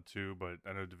much on the 2, but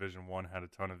I know Division 1 had a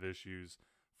ton of issues.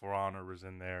 For Honor was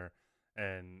in there.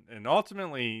 And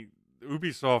ultimately,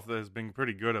 Ubisoft has been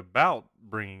pretty good about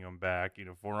bringing them back.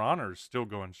 For Honor is still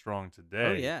going strong today.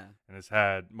 Oh, yeah. And has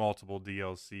had multiple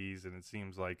DLCs, and it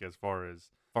seems like as far as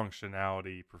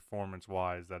functionality,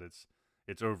 performance-wise, that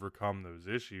it's overcome those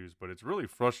issues. But it's really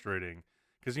frustrating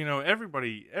because,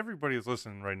 everybody is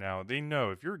listening right now. They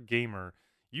know if you're a gamer,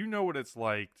 you know what it's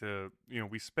like to,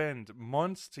 we spend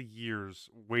months to years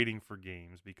waiting for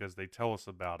games because they tell us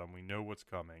about them. We know what's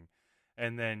coming.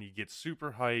 And then you get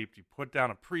super hyped. You put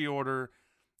down a pre-order.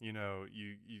 You're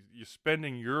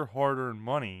spending your hard-earned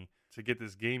money to get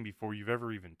this game before you've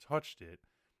ever even touched it.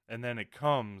 And then it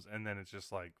comes, and then it's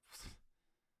just like,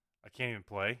 I can't even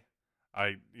play.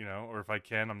 Or if I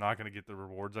can, I'm not going to get the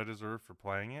rewards I deserve for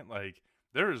playing it. Like,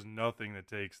 there is nothing that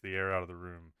takes the air out of the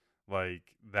room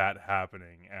like that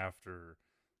happening after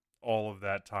all of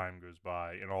that time goes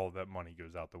by and all of that money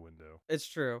goes out the window. It's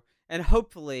true. And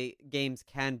hopefully games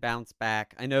can bounce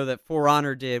back. I know that For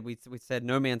Honor did. We said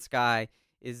No Man's Sky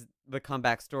is the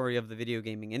comeback story of the video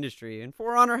gaming industry, and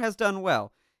For Honor has done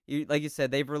well. Like you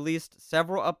said, they've released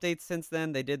several updates since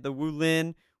then. They did the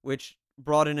Wulin, which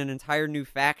brought in an entire new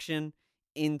faction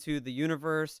into the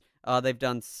universe. They've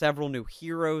done several new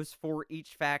heroes for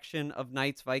each faction of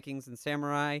Knights, Vikings, and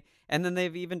Samurai. And then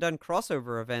they've even done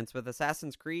crossover events with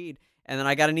Assassin's Creed. And then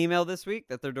I got an email this week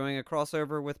that they're doing a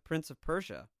crossover with Prince of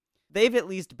Persia. They've at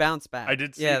least bounced back. I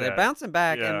did see that. Yeah, they're bouncing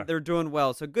back, Yeah. and they're doing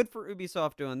well. So good for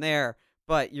Ubisoft doing there.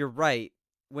 But you're right.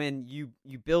 When you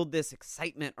build this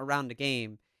excitement around a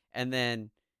game, and then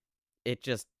it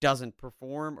just doesn't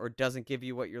perform or doesn't give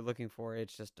you what you're looking for,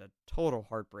 it's just a total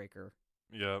heartbreaker.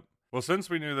 Yep. Well, since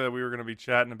we knew that we were going to be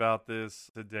chatting about this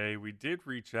today, we did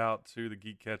reach out to the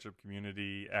Geek Ketchup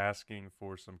community asking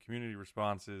for some community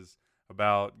responses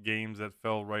about games that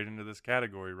fell right into this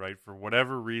category, right? For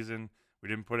whatever reason, we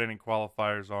didn't put any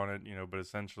qualifiers on it, but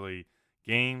essentially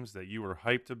games that you were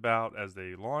hyped about as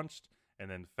they launched and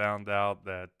then found out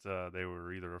that they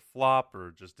were either a flop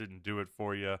or just didn't do it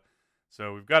for you.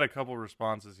 So we've got a couple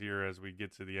responses here as we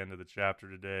get to the end of the chapter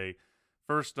today.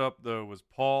 First up, though, was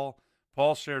Paul.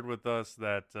 Paul shared with us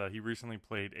that he recently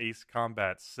played Ace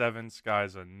Combat 7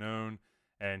 Skies Unknown,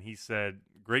 and he said,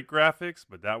 great graphics,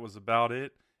 but that was about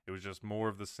it. It was just more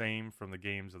of the same from the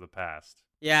games of the past.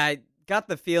 Yeah, I got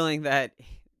the feeling that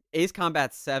Ace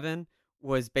Combat 7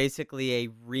 was basically a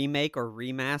remake or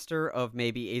remaster of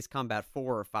maybe Ace Combat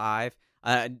 4 or 5.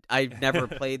 I've never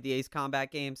played the Ace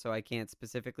Combat game, so I can't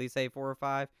specifically say 4 or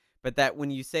 5. But that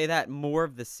when you say that more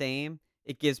of the same,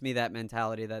 it gives me that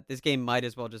mentality that this game might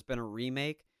as well just been a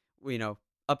remake.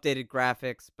 Updated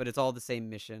graphics, but it's all the same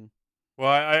mission. Well,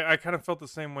 I kind of felt the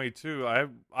same way too.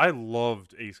 I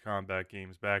loved Ace Combat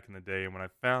games back in the day, and when I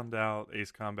found out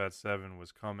Ace Combat 7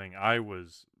 was coming, I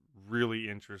was really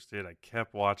interested. I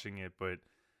kept watching it, but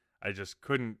I just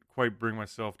couldn't quite bring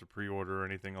myself to pre-order or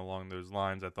anything along those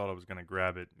lines. I thought I was going to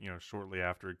grab it, shortly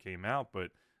after it came out,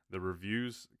 but the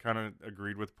reviews kind of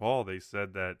agreed with Paul. They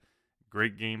said that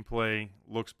great gameplay,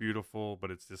 looks beautiful, but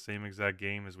it's the same exact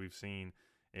game as we've seen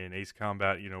in Ace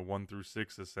Combat, 1 through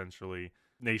 6 essentially.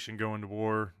 Nation going to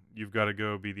war, you've got to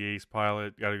go be the ace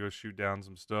pilot, got to go shoot down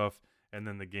some stuff, and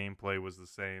then the gameplay was the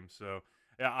same. So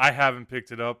yeah, I haven't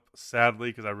picked it up, sadly,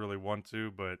 because I really want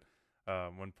to, but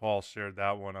when Paul shared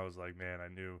that one, I was like, man, I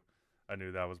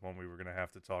knew that was one we were going to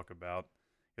have to talk about,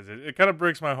 because it kind of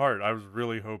breaks my heart. I was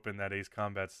really hoping that Ace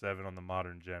Combat 7 on the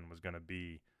modern gen was going to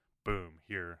be, boom,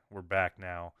 here, we're back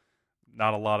now.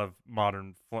 Not a lot of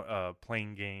modern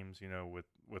plane games,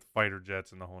 with fighter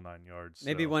jets and the whole 9 yards.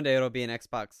 Maybe one day it'll be an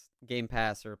Xbox Game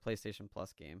Pass or a PlayStation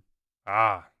Plus game.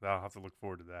 I'll have to look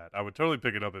forward to that. I would totally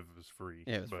pick it up if it was free,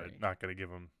 Yeah, it was but free. not going to give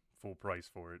them full price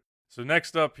for it. So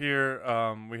next up here,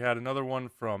 we had another one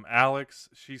from Alex.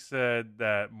 She said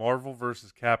that Marvel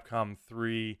vs. Capcom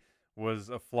 3 was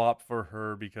a flop for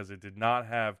her because it did not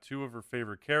have two of her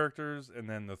favorite characters, and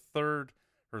then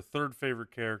her third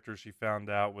favorite character she found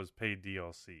out was paid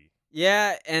DLC.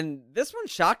 Yeah, and this one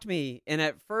shocked me. And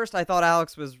at first, I thought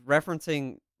Alex was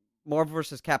referencing Marvel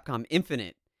vs. Capcom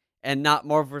Infinite and not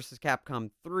Marvel vs.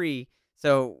 Capcom 3.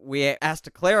 So we asked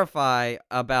to clarify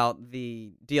about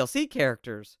the DLC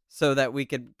characters so that we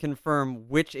could confirm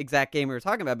which exact game we were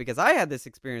talking about. Because I had this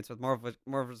experience with Marvel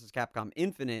vs. Capcom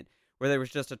Infinite where there was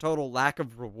just a total lack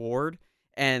of reward.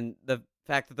 And the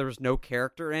fact that there was no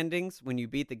character endings when you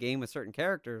beat the game with certain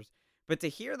characters. But to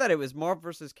hear that it was Marvel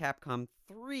vs. Capcom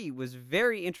 3 was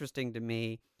very interesting to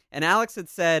me. And Alex had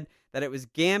said that it was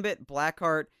Gambit,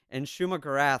 Blackheart, and Shuma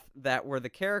Gorath that were the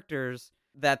characters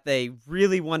that they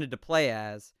really wanted to play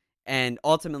as and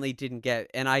ultimately didn't get.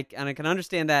 And I can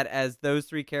understand that, as those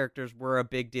three characters were a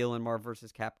big deal in Marvel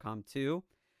vs. Capcom 2.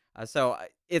 So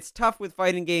it's tough with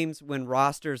fighting games when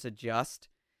rosters adjust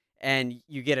and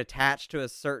you get attached to a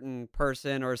certain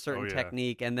person or a certain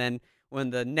technique, and then when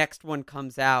the next one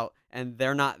comes out and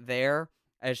they're not there,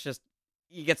 it's just,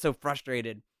 you get so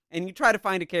frustrated. And you try to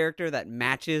find a character that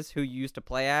matches who you used to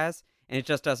play as, and it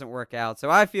just doesn't work out. So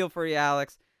I feel for you,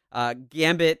 Alex.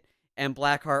 Gambit and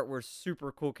Blackheart were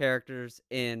super cool characters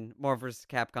in Marvel vs.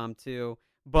 Capcom 2.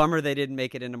 Bummer they didn't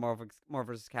make it into Marvel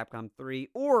vs. Capcom 3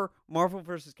 or Marvel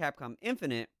vs. Capcom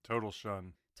Infinite. Total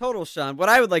shun. What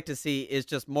I would like to see is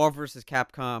just Marvel vs.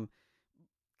 Capcom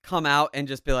come out and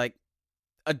just be like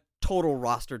a total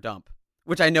roster dump,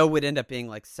 which I know would end up being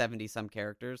like 70 some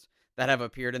characters that have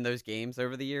appeared in those games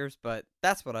over the years, but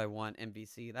that's what I want,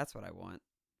 MVC. That's what I want.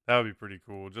 That would be pretty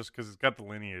cool, just because it's got the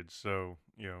lineage, so,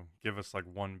 give us like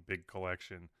one big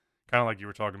collection. Kind of like you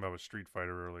were talking about with Street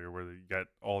Fighter earlier, where you got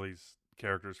all these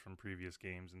characters from previous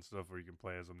games and stuff where you can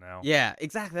play as them now. Yeah,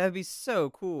 exactly. That would be so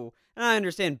cool. And I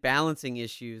understand balancing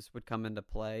issues would come into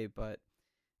play, but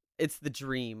it's the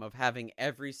dream of having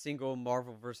every single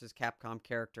Marvel vs. Capcom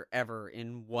character ever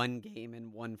in one game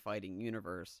in one fighting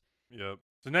universe. Yep.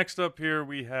 So next up here,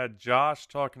 we had Josh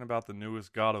talking about the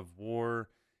newest God of War.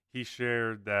 He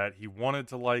shared that he wanted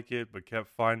to like it, but kept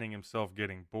finding himself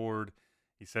getting bored.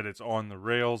 He said it's on the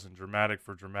rails and dramatic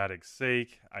for dramatic's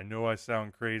sake. I know I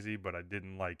sound crazy, but I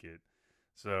didn't like it.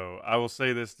 So I will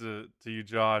say this to you,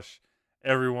 Josh.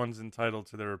 Everyone's entitled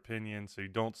to their opinion, so you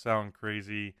don't sound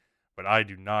crazy, but I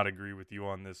do not agree with you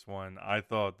on this one. I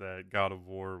thought that God of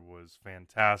War was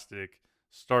fantastic,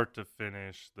 start to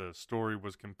finish. The story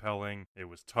was compelling. It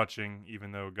was touching,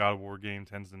 even though God of War game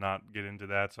tends to not get into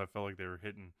that, so I felt like they were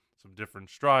hitting some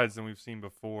different strides than we've seen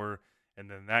before. And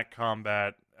then that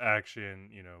combat action,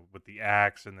 with the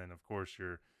axe, and then of course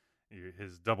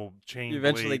his double chain. You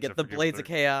eventually blades. get the Blades of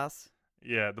Chaos.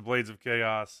 Yeah, the Blades of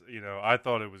Chaos. I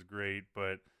thought it was great,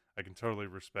 but I can totally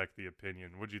respect the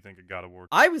opinion. What do you think of God of War?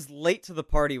 I was late to the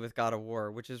party with God of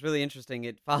War, which is really interesting.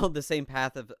 It followed the same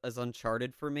path as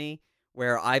Uncharted for me,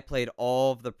 where I played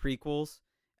all of the prequels,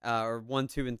 or 1,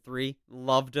 2, and 3,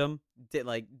 loved them,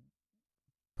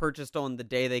 purchased on the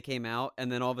day they came out, and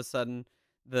then all of a sudden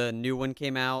the new one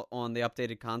came out on the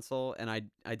updated console, and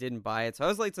I didn't buy it. So I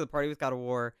was late to the party with God of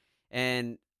War,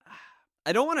 and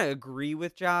I don't want to agree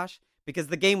with Josh because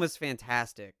the game was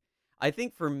fantastic. I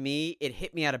think for me, it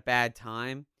hit me at a bad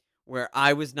time where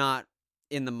I was not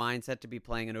in the mindset to be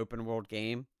playing an open world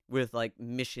game with like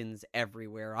missions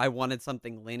everywhere. I wanted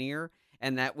something linear,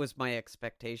 and that was my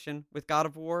expectation with God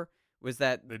of War, was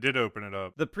that They did open it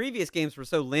up. the previous games were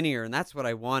so linear, and that's what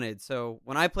I wanted. So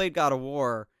when I played God of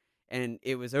War and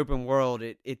it was open world,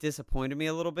 it disappointed me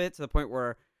a little bit, to the point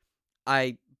where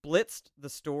I blitzed the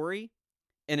story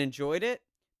and enjoyed it,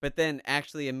 but then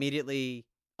actually immediately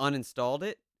uninstalled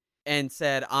it and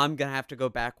said, I'm going to have to go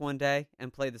back one day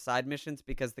and play the side missions,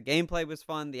 because the gameplay was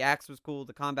fun, the axe was cool,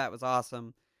 the combat was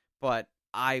awesome, but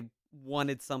I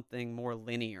wanted something more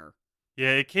linear.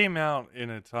 Yeah, it came out in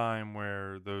a time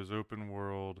where those open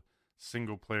world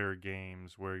single player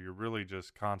games where you're really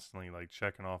just constantly like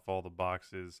checking off all the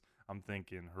boxes. I'm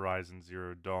thinking Horizon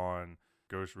Zero Dawn,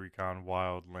 Ghost Recon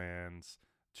Wildlands,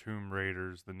 Tomb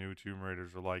Raiders. The new Tomb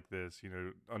Raiders are like this,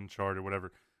 Uncharted,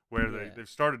 whatever, where they've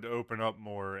started to open up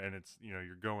more, and it's,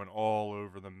 you're going all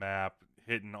over the map,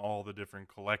 hitting all the different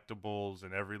collectibles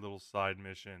and every little side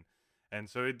mission. And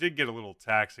so it did get a little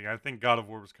taxing. I think God of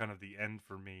War was kind of the end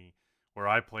for me, where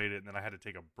I played it and then I had to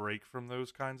take a break from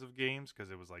those kinds of games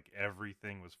because it was like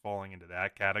everything was falling into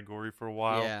that category for a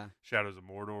while. Yeah. Shadows of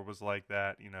Mordor was like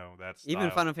that, that style.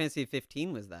 Even Final Fantasy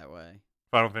 15 was that way.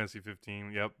 Final Fantasy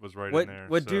 15, yep, was right in there.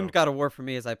 What doomed God of War for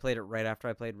me is I played it right after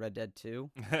I played Red Dead 2,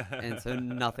 and so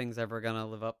nothing's ever going to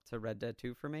live up to Red Dead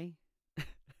 2 for me.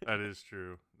 That is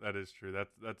true. That's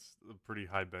a pretty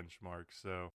high benchmark.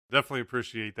 So definitely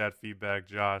appreciate that feedback,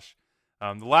 Josh.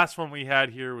 The last one we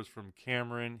had here was from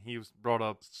Cameron. He brought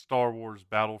up Star Wars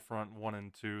Battlefront 1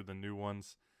 and 2, the new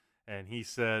ones. And he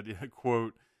said,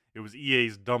 quote, "It was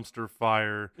EA's dumpster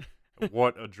fire.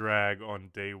 What a drag on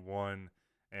day one."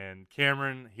 And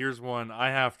Cameron, here's one.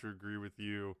 I have to agree with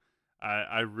you.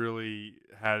 I really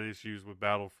had issues with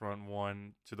Battlefront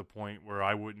 1 to the point where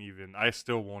I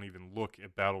still won't even look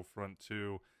at Battlefront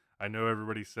 2. I know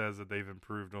everybody says that they've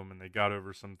improved them and they got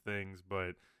over some things,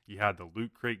 but you had the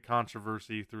loot crate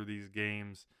controversy through these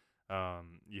games.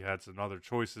 You had some other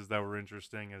choices that were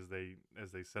interesting as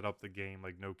they set up the game,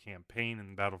 like no campaign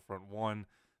in Battlefront 1,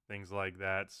 things like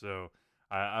that. So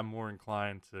I'm more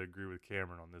inclined to agree with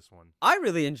Cameron on this one. I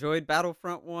really enjoyed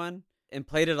Battlefront 1 and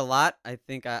played it a lot. I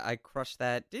think I crushed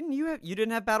that. You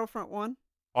didn't have Battlefront 1?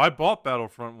 I bought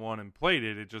Battlefront 1 and played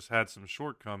it. It just had some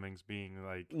shortcomings, being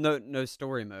like no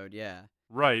story mode, yeah.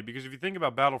 Right, because if you think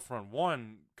about Battlefront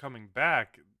 1 coming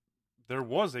back, there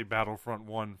was a Battlefront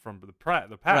 1 from the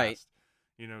past. Right.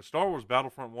 Star Wars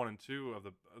Battlefront 1 and 2 of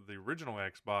the original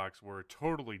Xbox were a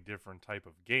totally different type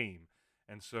of game.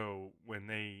 And so when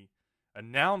they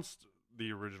announced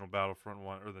the original Battlefront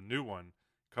 1 or the new one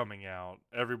coming out,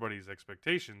 everybody's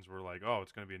expectations were like, oh,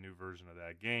 it's going to be a new version of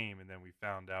that game. And then we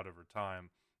found out over time,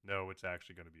 no, it's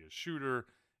actually going to be a shooter.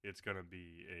 It's going to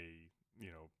be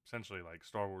essentially like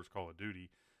Star Wars Call of Duty.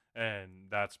 And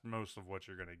that's most of what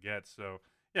you're going to get. So,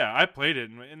 yeah, I played it,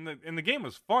 and the game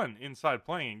was fun inside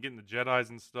playing and getting the Jedis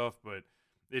and stuff, but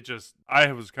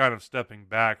I was kind of stepping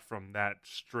back from that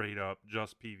straight up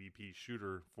just PvP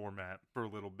shooter format for a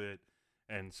little bit.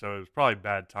 And so it was probably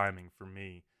bad timing for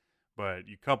me. But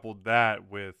you coupled that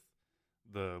with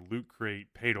the loot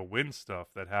crate pay-to-win stuff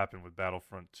that happened with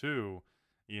Battlefront 2,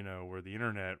 where the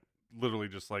internet literally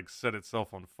just like set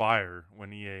itself on fire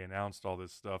when EA announced all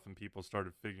this stuff and people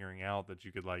started figuring out that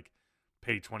you could like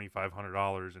pay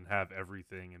 $2,500 and have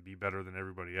everything and be better than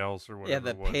everybody else or whatever.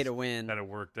 Yeah, the pay-to-win. That it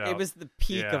worked out. It was the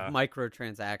peak of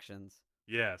microtransactions.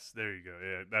 Yes, there you go.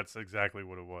 Yeah, that's exactly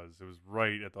what it was. It was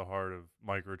right at the heart of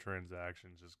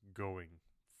microtransactions, just going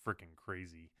freaking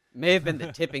crazy. May have been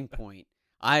the tipping point.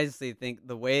 I honestly think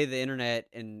the way the internet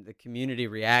and the community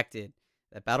reacted,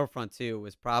 that Battlefront 2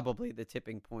 was probably the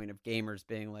tipping point of gamers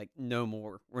being like, no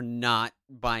more. We're not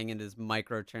buying into this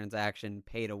microtransaction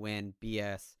pay-to-win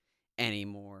BS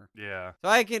anymore. Yeah. So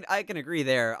I can agree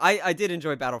there. I did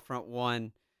enjoy Battlefront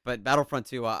 1, but Battlefront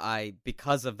 2, I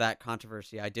because of that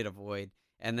controversy, I did avoid.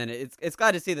 And then it's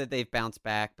glad to see that they've bounced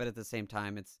back, but at the same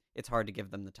time, it's hard to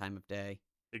give them the time of day.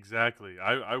 Exactly.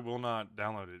 I will not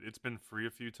download it. It's been free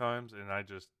a few times, and I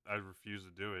refuse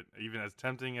to do it. Even as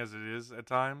tempting as it is at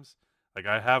times, like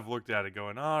I have looked at it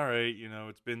going, all right,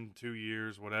 it's been 2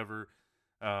 years, whatever.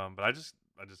 But I just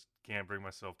can't bring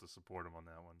myself to support him on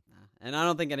that one. And I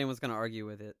don't think anyone's going to argue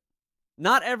with it.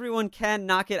 Not everyone can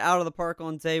knock it out of the park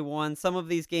on day one. Some of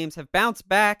these games have bounced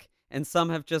back, and some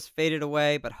have just faded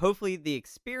away. But hopefully the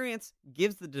experience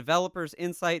gives the developers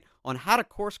insight on how to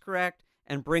course correct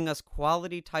and bring us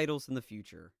quality titles in the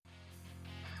future.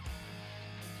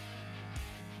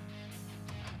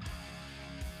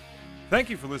 Thank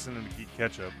you for listening to Geek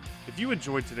Catch Up. If you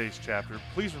enjoyed today's chapter,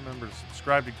 please remember to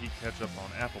subscribe to Geek Catch Up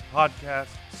on Apple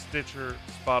Podcasts, Stitcher,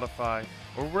 Spotify,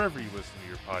 or wherever you listen to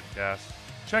your podcasts.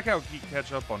 Check out Geek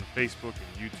Catch Up on Facebook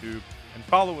and YouTube, and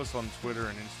follow us on Twitter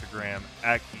and Instagram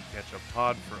at Geek Catch Up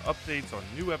Pod for updates on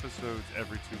new episodes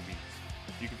every 2 weeks.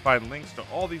 You can find links to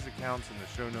all these accounts in the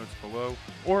show notes below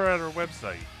or at our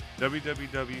website,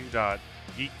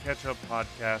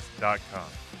 www.geekcatchuppodcast.com.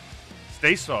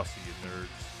 Stay saucy, you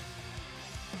nerds.